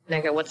 And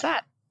I go, what's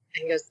that?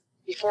 And he goes,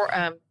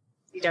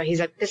 he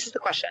said, this is the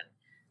question.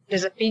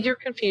 Does it feed your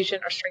confusion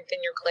or strengthen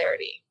your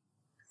clarity?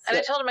 And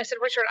I told him, I said,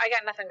 Richard, I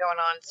got nothing going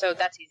on, so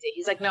that's easy.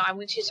 He's like, no, I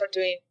want you to start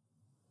doing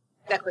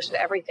that question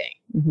to everything,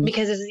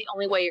 because this is the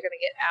only way you're going to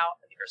get out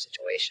of your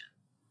situation.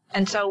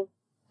 And so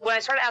when I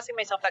started asking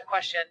myself that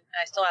question,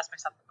 and I still ask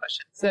myself the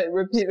question. So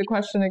repeat the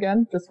question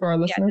again, just for our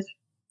listeners.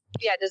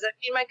 Does it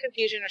feed my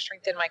confusion or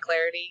strengthen my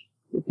clarity?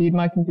 Feed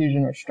my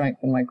confusion or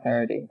strengthen my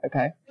clarity.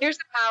 Okay. Here's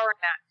the power in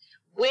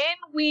that.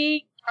 When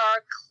we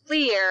are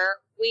clear,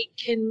 we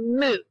can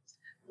move.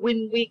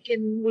 When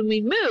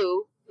we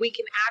move, we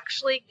can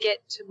actually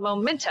get to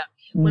momentum.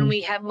 When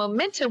we have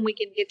momentum, we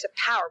can get to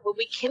power. But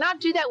we cannot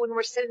do that when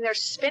we're sitting there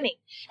spinning.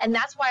 And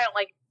that's why I don't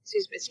like,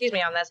 excuse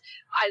me on this,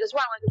 that's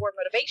why I like the word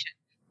motivation.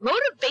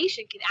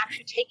 Motivation can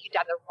actually take you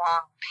down the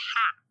wrong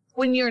path.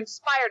 When you're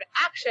inspired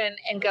to action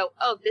and go,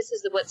 oh, this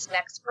is what's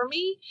next for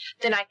me,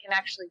 then I can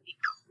actually be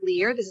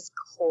clear. This is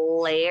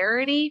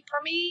clarity for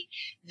me.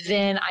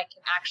 Then I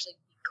can actually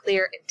be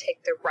clear and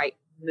take the right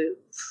move.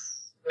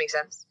 Make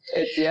sense?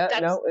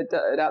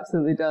 It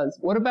absolutely does.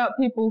 What about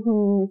people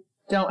who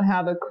don't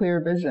have a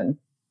clear vision?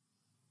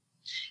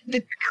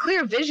 The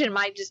clear vision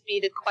might just be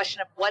the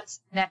question of what's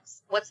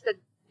next. What's the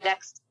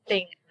next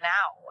thing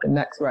now? The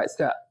next right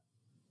step.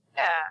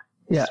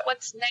 Yeah. So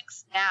what's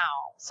next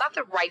now? It's not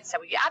the right step.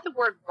 When you add the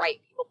word right,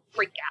 people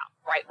freak out.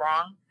 Right,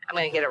 wrong? I'm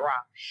going to get it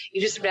wrong.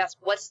 You just ask,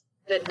 what's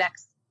the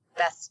next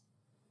best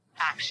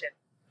action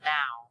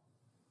now?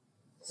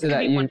 So it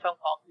that could be one phone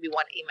call, it could be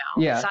one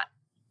email. Yeah. It's not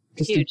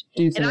just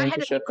huge. And I had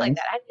to think like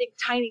that. I had to think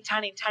tiny.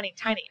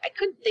 I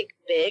couldn't think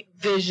big.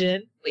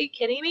 Vision. Are you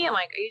kidding me? I'm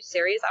like, are you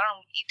serious? I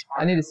don't eat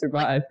tomorrow. I need to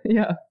survive.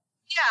 Yeah.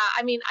 Yeah.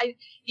 I mean,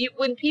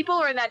 when people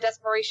are in that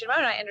desperation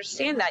mode, I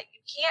understand that. You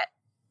can't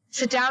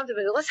sit down with them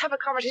and go, let's have a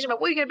conversation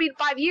about what you're going to be in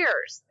 5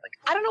 years. Like,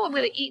 I don't know what I'm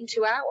going to eat in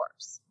 2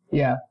 hours.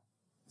 Yeah.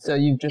 So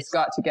you've just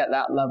got to get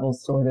that level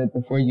sorted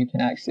before you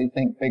can actually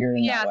think bigger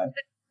in that way.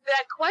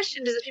 That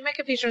question, does it feed my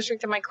confusion or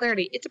strengthen my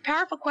clarity? It's a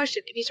powerful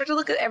question. If you start to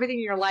look at everything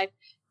in your life,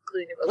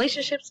 including the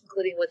relationships,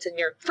 including what's in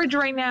your fridge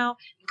right now,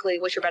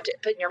 including what you're about to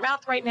put in your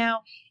mouth right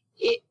now,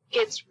 it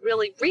gets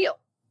really real.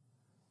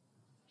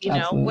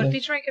 Absolutely. What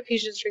feeds my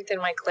confusion, strengthen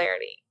my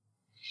clarity?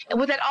 And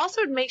what that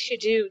also makes you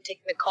do,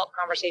 taking the cult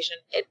conversation,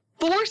 it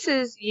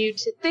forces you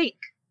to think.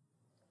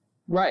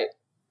 Right.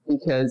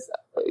 Because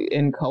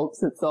in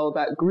cults, it's all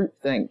about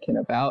groupthink and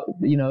about,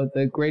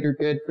 the greater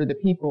good for the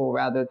people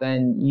rather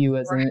than you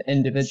as an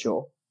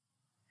individual.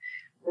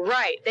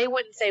 Right. They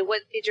wouldn't say,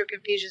 what feeds your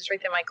confusion,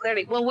 strengthen my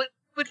clarity? Well, what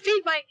would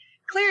feed my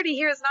clarity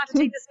here is not to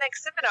take this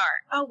next seminar.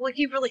 Oh, well,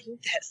 you really need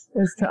this.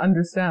 Is to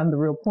understand the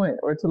real point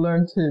or to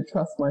learn to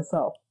trust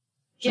myself.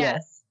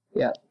 Yes.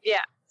 Yeah.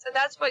 So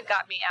that's what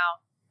got me out.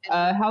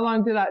 How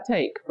long did that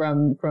take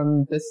from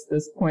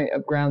this point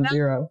of ground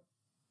zero?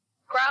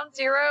 Ground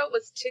zero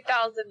was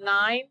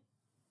 2009,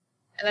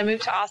 and I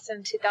moved to Austin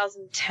in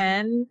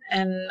 2010,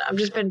 and I've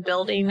just been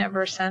building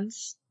ever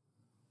since.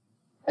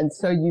 And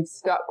so you've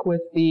stuck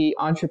with the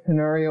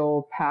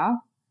entrepreneurial path.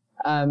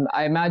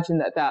 I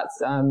imagine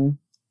that's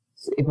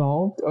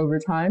evolved over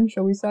time,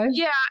 shall we say?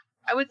 Yeah,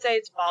 I would say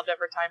it's evolved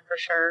over time for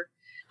sure.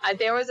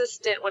 There was a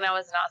stint when I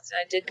was in Austin.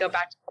 I did go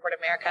back to corporate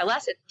America. I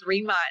lasted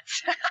 3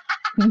 months.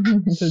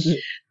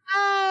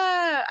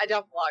 I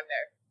don't belong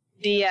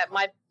there.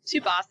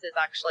 two bosses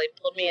actually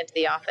pulled me into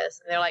the office,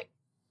 and they're like,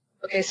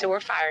 okay, so we're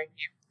firing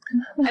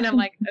you. And I'm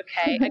like,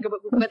 okay. I go,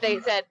 but they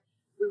said,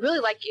 we really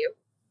like you.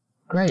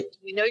 Great.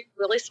 We know you're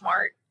really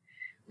smart.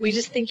 We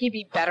just think you'd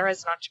be better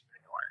as an entrepreneur.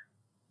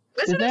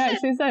 Did they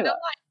actually say that?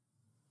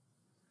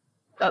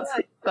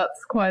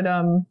 That's quite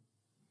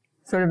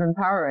sort of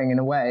empowering in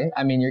a way.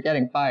 I mean, you're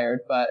getting fired,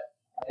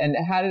 and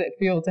how did it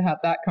feel to have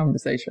that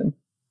conversation?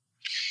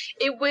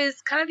 It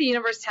was kind of the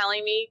universe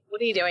telling me,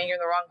 what are you doing? You're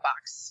in the wrong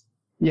box.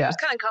 Yeah. It was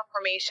kind of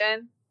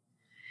confirmation.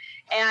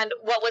 And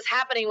what was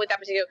happening with that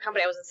particular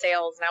company, I was in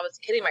sales and I was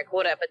hitting my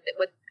quota,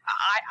 but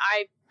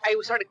I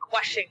started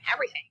questioning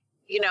everything,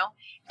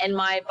 and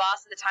my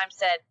boss at the time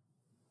said,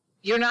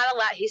 you're not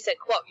allowed, he said,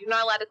 quote, you're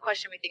not allowed to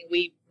question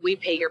everything. We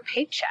pay your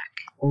paycheck.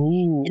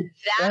 Ooh,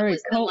 very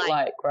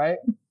cult-like, right?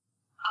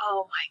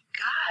 Oh my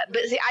God.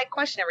 But see, I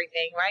question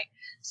everything, right?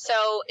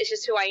 So it's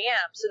just who I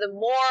am. So the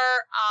more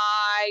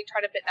I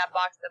tried to fit in that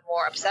box, the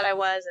more upset I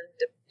was, and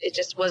it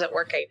just wasn't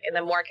working. And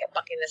the more I kept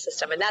bucking the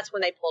system. And that's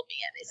when they pulled me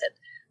in. They said,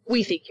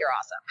 we think you're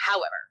awesome.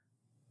 However,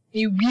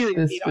 you really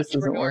need an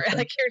entrepreneur.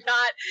 Like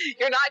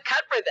you're not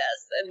cut for this.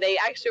 And they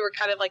actually were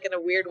kind of like in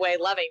a weird way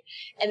loving.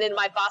 And then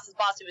my boss's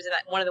boss, who was in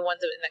one of the ones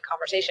in that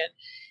conversation,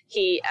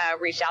 he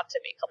reached out to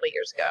me a couple of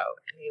years ago,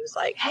 and he was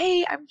like,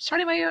 hey, I'm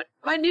starting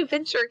my new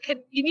venture.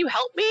 Can you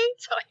help me?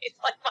 So he's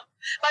like,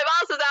 my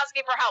boss was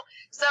asking for help.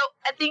 So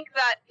I think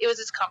that it was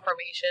just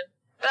confirmation.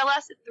 But I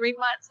lasted 3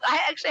 months. I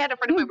actually had a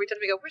friend of mine reach out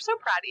to me and go, we're so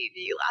proud of you.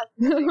 You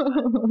lasted 3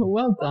 months.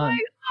 Well done.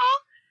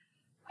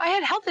 I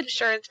had health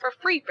insurance for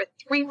free for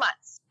 3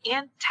 months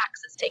and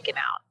taxes taken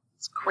out.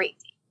 It's crazy.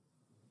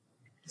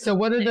 So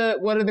what are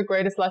the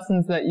greatest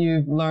lessons that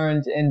you've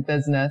learned in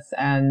business,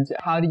 and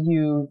how do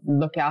you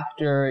look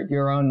after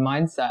your own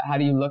mindset? How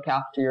do you look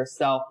after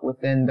yourself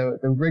within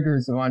the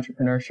rigors of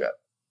entrepreneurship?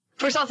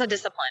 First of all, it's a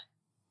discipline.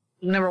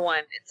 Number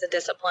one, it's a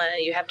discipline.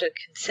 You have to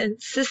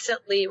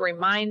consistently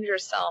remind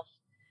yourself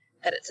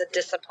that it's a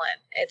discipline.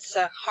 It's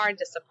a hard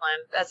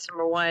discipline. That's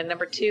number one.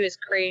 Number two is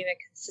creating a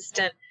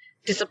consistent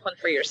discipline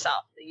for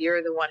yourself.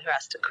 You're the one who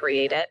has to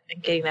create it,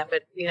 and getting up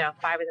at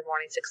 5 in the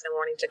morning, 6 in the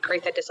morning to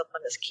create that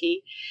discipline is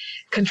key.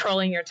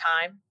 Controlling your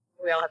time.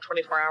 We all have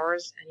 24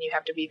 hours, and you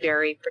have to be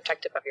very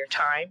protective of your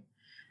time.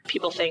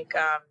 People think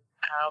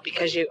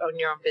because you own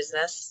your own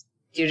business,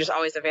 you're just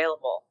always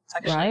available. It's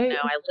actually right. No,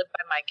 I live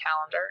by my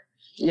calendar.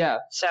 Yeah.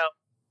 So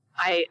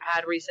I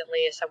had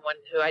recently someone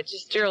who I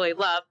just dearly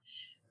love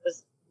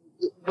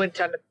went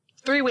on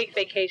a 3-week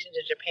vacation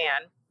to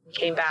Japan and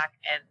came back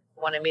and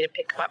wanted me to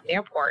pick him up in the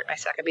airport. And I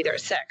said I could be there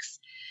at 6.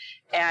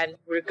 And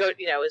we would go, it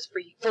was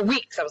for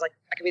weeks. I was like,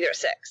 I could be there at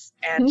 6.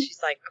 And she's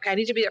like, okay, I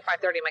need you to be there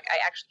at 5:30. I'm like, I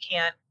actually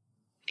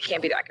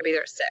can't be there. I could be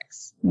there at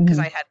 6 because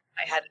I had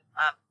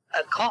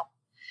a call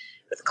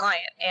with a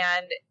client.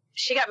 And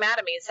she got mad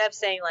at me instead of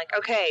saying like,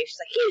 okay, she's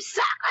like, you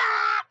suck.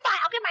 Fine,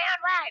 I'll get my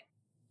own ride.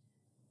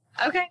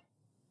 Okay.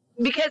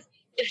 Because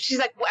if she's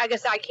like, well, I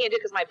guess I can't do it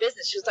because my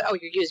business. She's like, oh,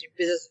 you're using your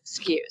business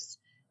excuse.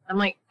 I'm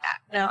like,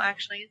 no,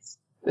 actually,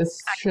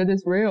 this shit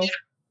is real.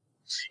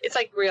 It's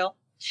like real.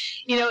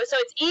 So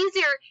it's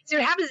easier. So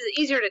what happens is it's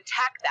easier to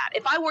attack that.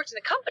 If I worked in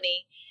a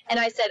company and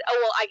I said, oh,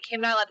 well,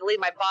 I'm not allowed to leave.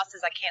 My boss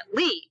says I can't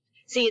leave.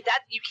 See, that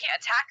you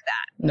can't attack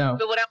that. No.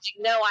 But when I'm like,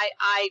 no,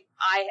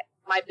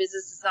 my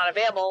business is not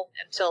available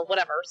until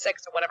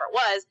 6 or whatever it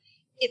was,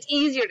 it's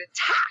easier to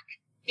attack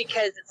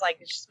because it's like,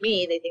 it's just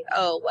me. They think,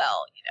 oh,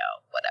 well,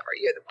 whatever,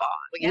 you're the boss.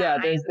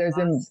 Well, there's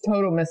a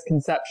total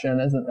misconception,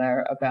 isn't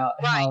there, about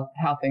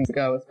how things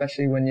go,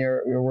 especially when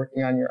you're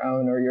working on your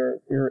own or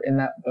you're in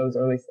those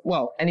early,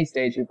 any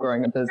stage of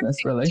growing a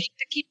business, really.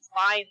 To keep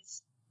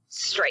minds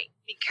straight,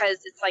 because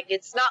it's like,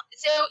 it's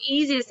so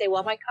easy to say,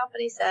 well, my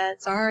company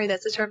said, sorry,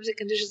 that's the terms and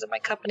conditions of my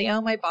company. Oh,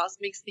 my boss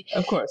makes me.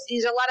 Of course.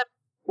 These are a lot of.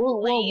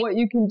 Well, what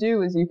you can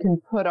do is you can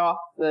put off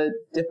the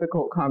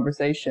difficult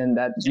conversation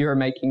that you're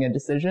making a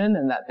decision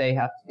and that they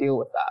have to deal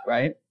with that,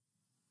 right?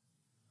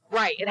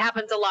 Right. It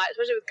happens a lot,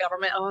 especially with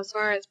government. Oh,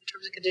 sorry, it's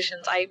terms and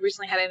conditions. I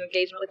recently had an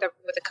engagement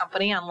with a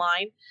company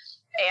online,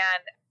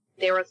 and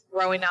they were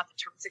throwing out the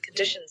terms and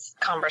conditions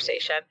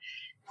conversation.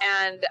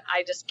 And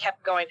I just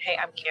kept going, hey,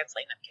 I'm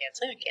canceling.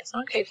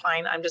 Okay,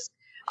 fine. I'm just,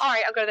 all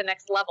right, I'll go to the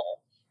next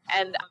level.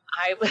 And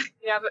I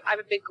have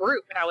a big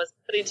group, and I was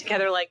putting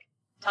together,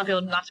 telling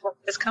people not to work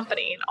with this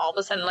company. And all of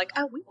a sudden,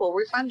 oh, we will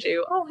refund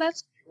you. Oh,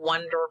 that's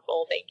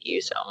wonderful. Thank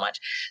you so much.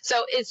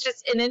 So it's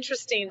just an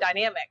interesting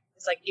dynamic.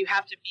 It's like you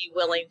have to be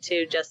willing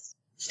to just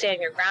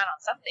stand your ground on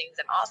some things.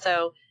 And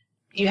also,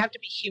 you have to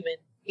be human.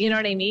 You know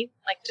what I mean?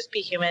 Just be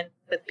human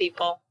with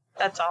people.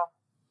 That's all.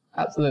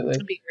 Absolutely.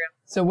 Be real.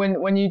 So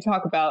when you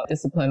talk about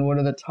discipline, what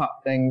are the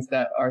top things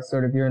that are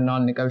sort of your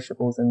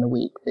non-negotiables in the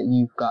week that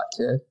you've got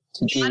to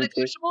do?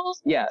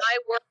 Non-negotiables? Yeah. My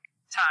work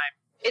time.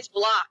 It's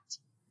blocked.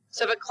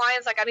 So if a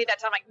client's like, I need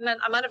that time,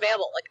 I'm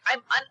unavailable.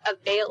 I'm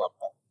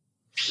unavailable,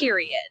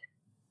 period.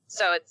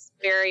 So it's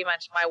very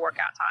much my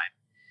workout time.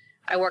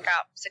 I work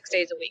out 6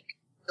 days a week.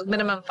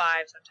 minimum 5,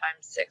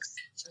 sometimes 6,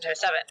 sometimes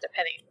 7,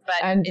 depending.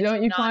 And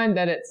don't you find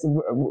that it's,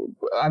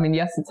 I mean,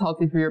 yes, it's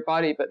healthy for your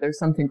body, but there's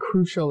something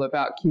crucial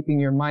about keeping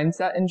your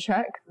mindset in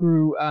check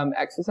through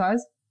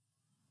exercise?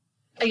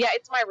 Yeah,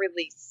 it's my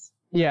release.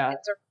 Yeah.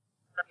 It's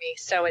for me.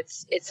 So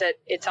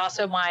it's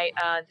also my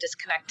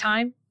disconnect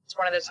time. It's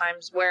one of those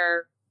times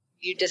where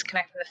you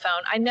disconnect from the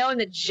phone. I know in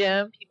the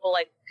gym people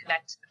like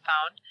connect to the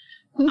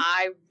phone.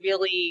 I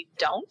really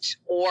don't,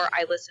 or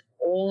I listen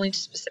only to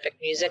specific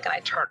music and I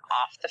turn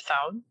off the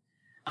phone.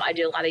 I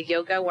do a lot of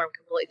yoga where I'm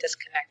completely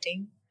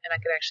disconnecting and I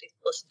can actually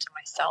listen to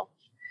myself.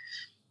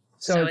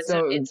 So it's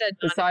a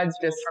besides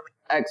just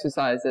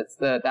exercise, it's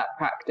that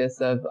practice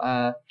of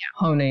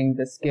honing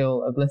the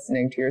skill of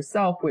listening to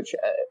yourself, which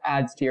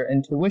adds to your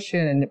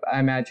intuition and I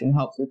imagine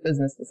helps with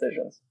business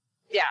decisions.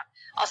 Yeah.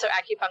 Also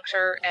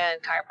acupuncture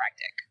and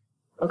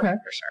chiropractic. Okay.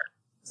 For sure.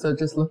 So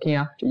just looking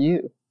after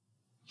you.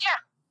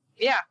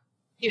 Yeah.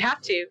 You have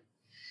to.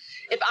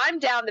 If I'm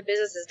down, the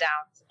business is down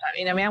sometimes.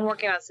 You know, I mean, I'm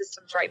working on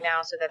systems right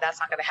now so that's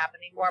not going to happen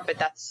anymore, but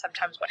that's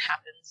sometimes what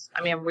happens.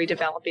 I mean, I'm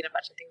redeveloping a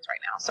bunch of things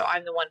right now, so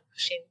I'm the one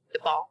pushing the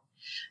ball.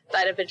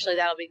 But eventually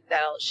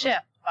that'll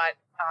shift. But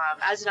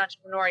as an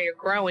entrepreneur, you're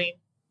growing.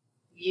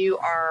 You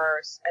are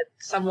at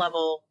some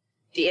level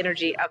the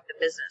energy of the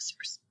business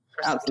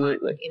for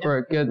absolutely time, you know? For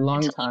a good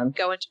long time.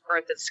 Go into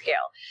growth at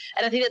scale,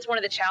 and I think that's one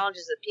of the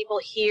challenges that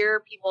people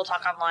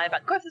talk online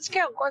about growth at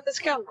scale.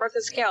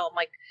 I'm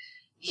like,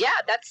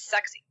 yeah, that's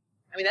sexy.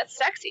 I mean, that's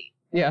sexy.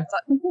 Yeah.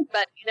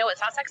 But you know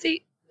what's not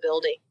sexy?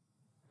 Building.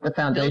 The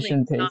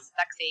foundation piece. Not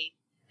sexy.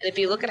 And if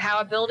you look at how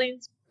a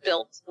building's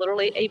built,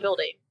 literally a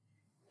building,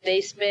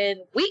 they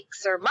spend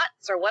weeks or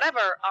months or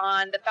whatever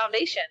on the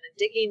foundation and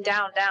digging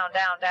down. And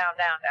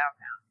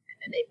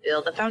then they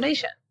build the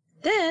foundation.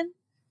 Then,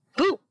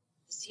 boom,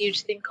 this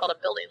huge thing called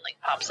a building link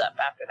pops up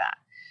after that.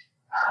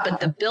 But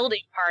the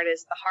building part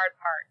is the hard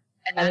part.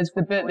 And it's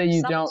the bit that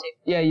you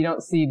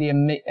don't see the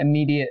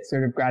immediate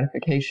sort of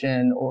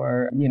gratification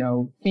or,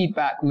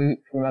 feedback loop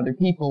from other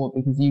people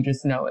because you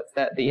just know it's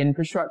the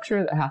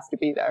infrastructure that has to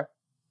be there.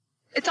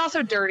 It's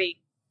also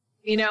dirty,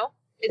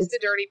 It's the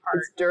dirty part.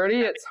 It's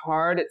dirty, it's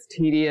hard, it's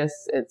tedious,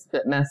 it's a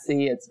bit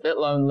messy, it's a bit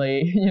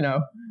lonely,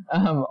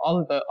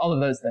 all of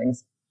those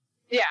things.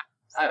 Yeah.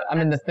 I'm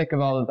in the thick of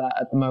all of that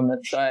at the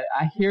moment, so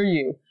I hear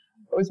you.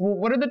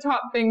 What are the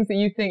top things that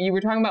you think, you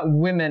were talking about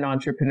women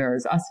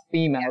entrepreneurs, us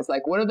females,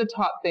 like what are the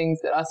top things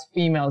that us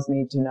females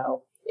need to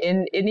know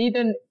in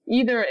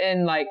either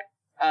in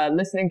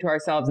listening to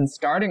ourselves and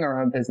starting our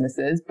own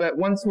businesses, but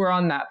once we're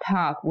on that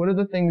path, what are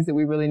the things that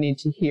we really need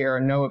to hear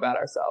and know about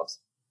ourselves?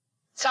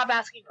 Stop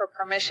asking for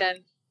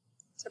permission.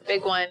 It's a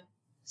big one.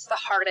 It's the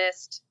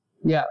hardest.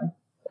 Yeah.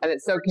 And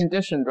it's so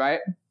conditioned, right?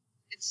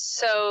 It's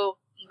so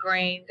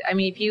ingrained. I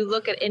mean, if you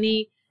look at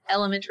any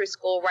elementary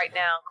school right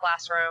now,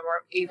 classroom,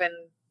 or even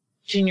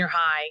junior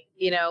high,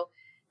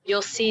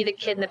 you'll see the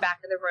kid in the back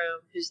of the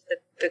room who's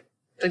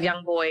the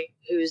young boy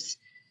who's,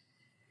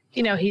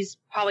 he's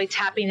probably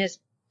tapping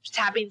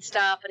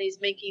stuff and he's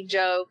making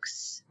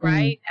jokes,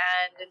 right?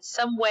 And in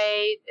some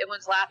way,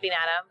 everyone's laughing at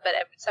him, but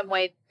in some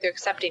way they're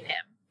accepting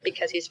him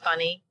because he's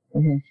funny,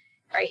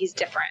 right? He's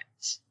different.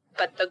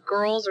 But the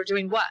girls are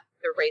doing what?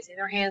 They're raising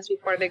their hands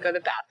before they go to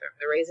the bathroom.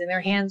 They're raising their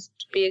hands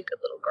to be a good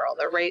little girl.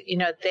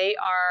 They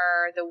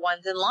are the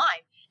ones in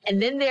line. And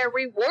then they're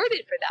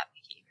rewarded for that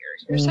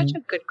behavior. You're such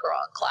a good girl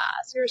in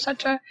class. You're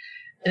such an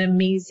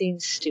amazing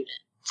student.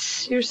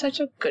 You're such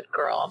a good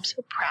girl. I'm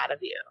so proud of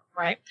you,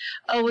 right?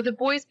 Oh, the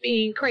boy's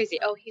being crazy.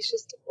 Oh, he's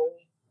just a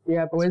boy.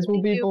 Yeah, boys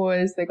will be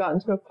boys. They got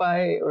into a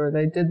fight or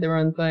they did their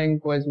own thing.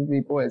 Boys will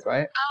be boys,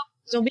 right?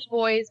 Boys will be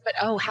boys, but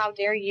how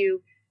dare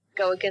you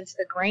go against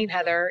the grain,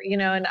 Heather,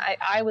 and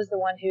I was the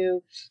one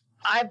who,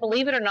 I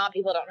believe it or not,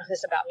 people don't know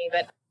this about me,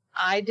 but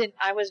I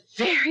was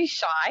very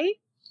shy,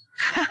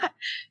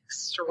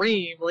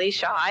 extremely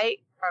shy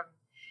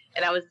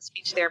and I was in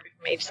speech therapy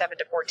from age 7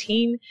 to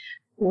 14.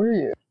 Were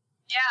you?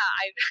 Yeah,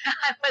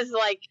 I was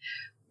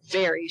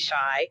very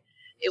shy.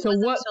 So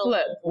what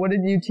flipped? What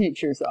did you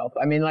teach yourself?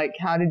 I mean,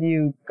 how did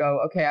you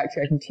go, okay,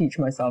 actually I can teach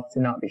myself to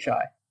not be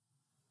shy?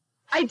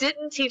 I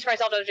didn't teach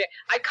myself to.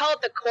 I call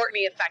it the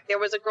Courtney effect. There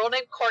was a girl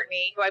named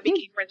Courtney who I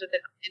became friends with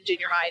in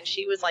junior high, and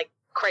she was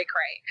cray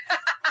cray,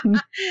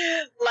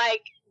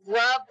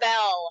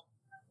 rebel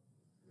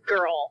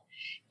girl,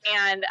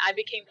 and I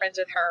became friends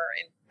with her,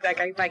 and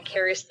I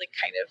vicariously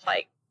kind of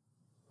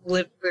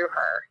lived through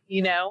her.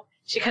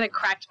 She kind of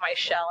cracked my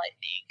shell, I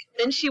think.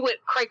 Then she went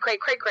cray cray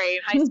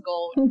in high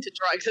school to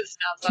drugs and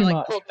stuff, so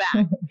I pulled back,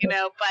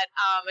 But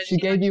and she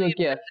gave you a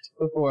gift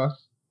before.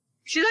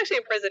 She's actually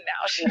in prison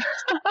now. She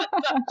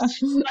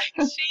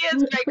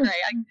is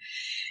cray.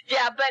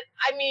 But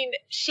I mean,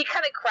 she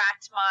kind of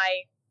cracked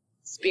my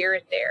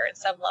spirit there at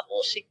some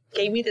level. She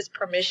gave me this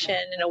permission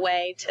in a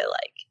way to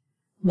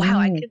wow,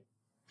 I could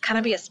kind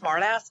of be a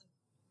smartass and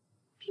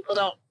people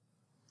don't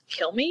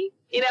kill me,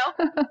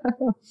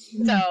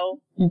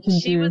 So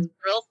she was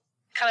real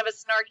kind of a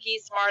snarky,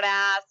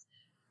 smartass,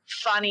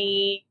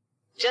 funny,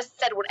 just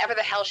said whatever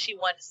the hell she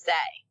wanted to say.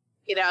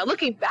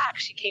 Looking back,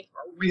 she came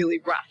from a really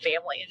rough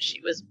family, and she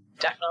was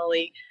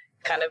definitely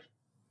kind of,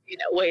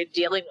 way of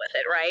dealing with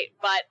it, right?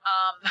 But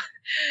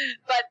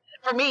but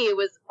for me, it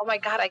was, oh my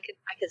God, I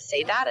could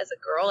say that as a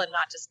girl and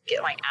not just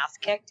get my ass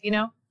kicked,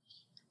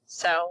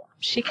 So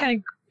she kind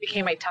of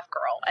became my tough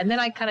girl, and then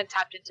I kind of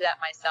tapped into that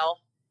myself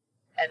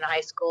in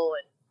high school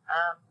and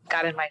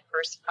got in my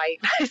first fight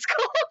in high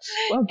school.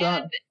 Well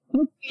done.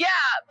 Yeah,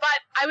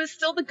 but I was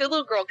still the good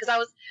little girl because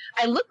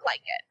I looked like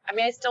it. I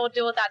mean, I still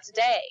deal with that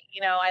today.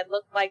 I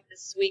look like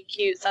this sweet,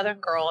 cute Southern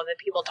girl, and then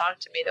people talk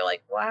to me. They're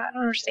like, "Well, I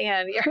don't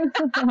understand."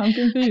 I'm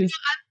confused.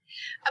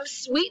 I'm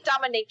sweet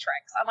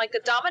dominatrix. I'm like the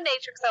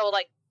dominatrix that will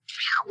like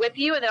whip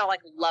you, and then I'll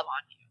like love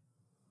on you.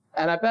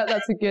 And I bet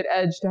that's a good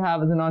edge to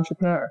have as an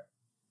entrepreneur.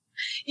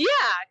 Yeah,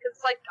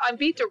 because like I'm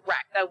be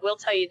direct. I will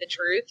tell you the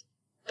truth,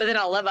 but then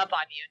I'll love up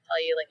on you and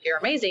tell you like you're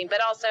amazing.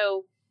 But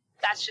also,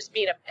 that's just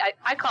being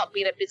I call it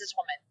being a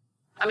businesswoman.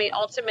 I mean,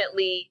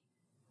 ultimately,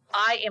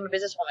 I am a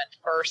businesswoman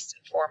first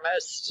and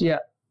foremost. Yeah.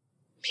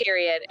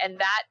 Period. And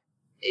that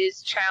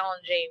is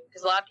challenging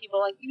because a lot of people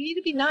are like, you need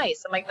to be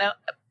nice. I'm like, no,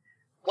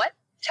 what?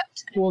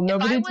 Well,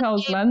 nobody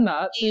tells men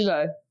that, do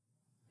they?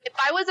 If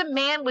I was a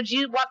man, would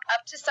you walk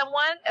up to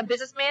someone, a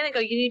businessman, and go,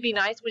 you need to be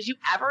nice? Would you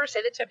ever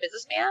say that to a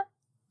businessman?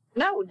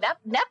 No,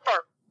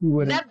 never. You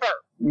wouldn't. Never.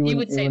 You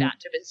would say that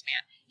to a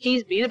businessman.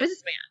 He's being a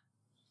businessman.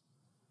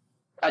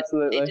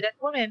 Absolutely. They did it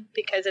to women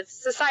because it's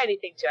a society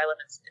thing too. I live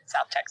in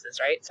South Texas,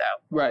 right? So.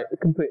 Right,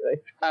 completely.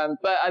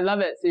 But I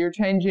love it. So you're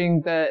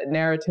changing the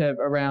narrative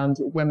around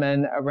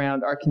women,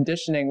 around our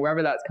conditioning,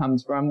 wherever that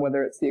comes from,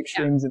 whether it's the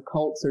extremes of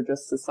cults or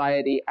just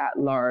society at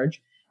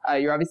large.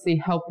 You're obviously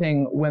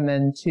helping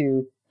women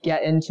to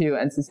get into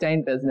and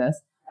sustain business.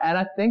 And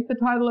I think the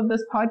title of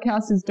this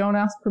podcast is Don't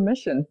Ask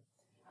Permission,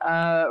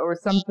 or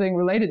something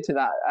related to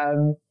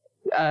that.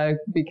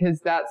 Because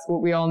that's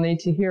what we all need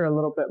to hear a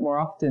little bit more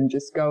often.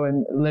 Just go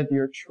and live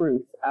your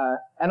truth.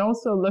 And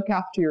also look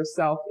after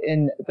yourself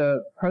in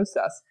the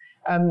process.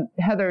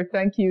 Heather,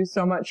 thank you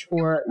so much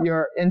for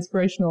your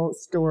inspirational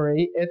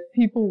story. If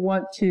people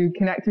want to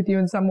connect with you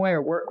in some way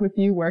or work with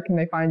you, where can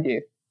they find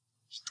you?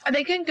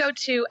 They can go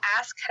to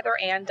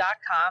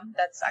askheatherann.com.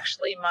 That's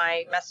actually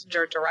my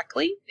messenger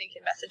directly. They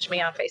can message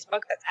me on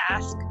Facebook. That's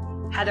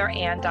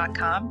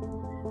askheatherann.com.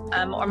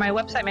 Or my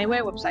website. My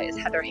website is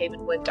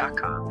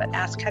heatherhavenwood.com, but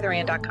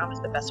askheatherann.com is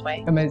the best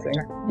way. Amazing.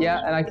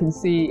 Yeah, and I can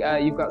see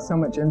you've got so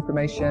much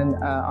information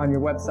on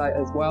your website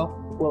as well.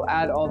 We'll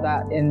add all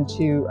that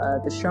into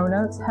the show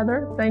notes.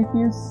 Heather, thank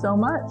you so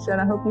much, and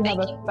I hope you have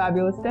a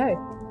fabulous day.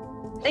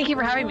 Thank you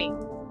for having me.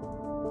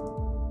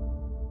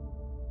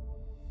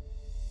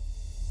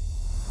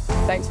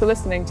 Thanks for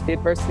listening to the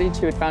Adversity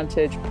to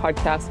Advantage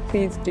podcast.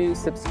 Please do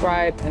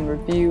subscribe and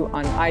review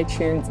on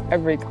iTunes.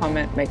 Every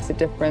comment makes a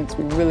difference.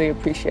 We really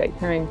appreciate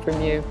hearing from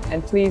you.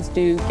 And please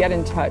do get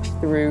in touch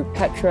through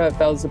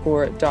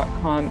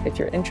petravelzebour.com if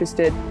you're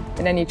interested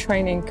in any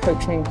training,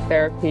 coaching,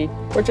 therapy,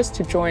 or just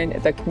to join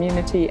the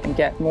community and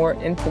get more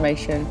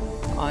information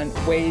on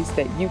ways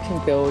that you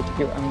can build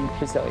your own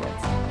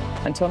resilience.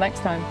 Until next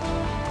time.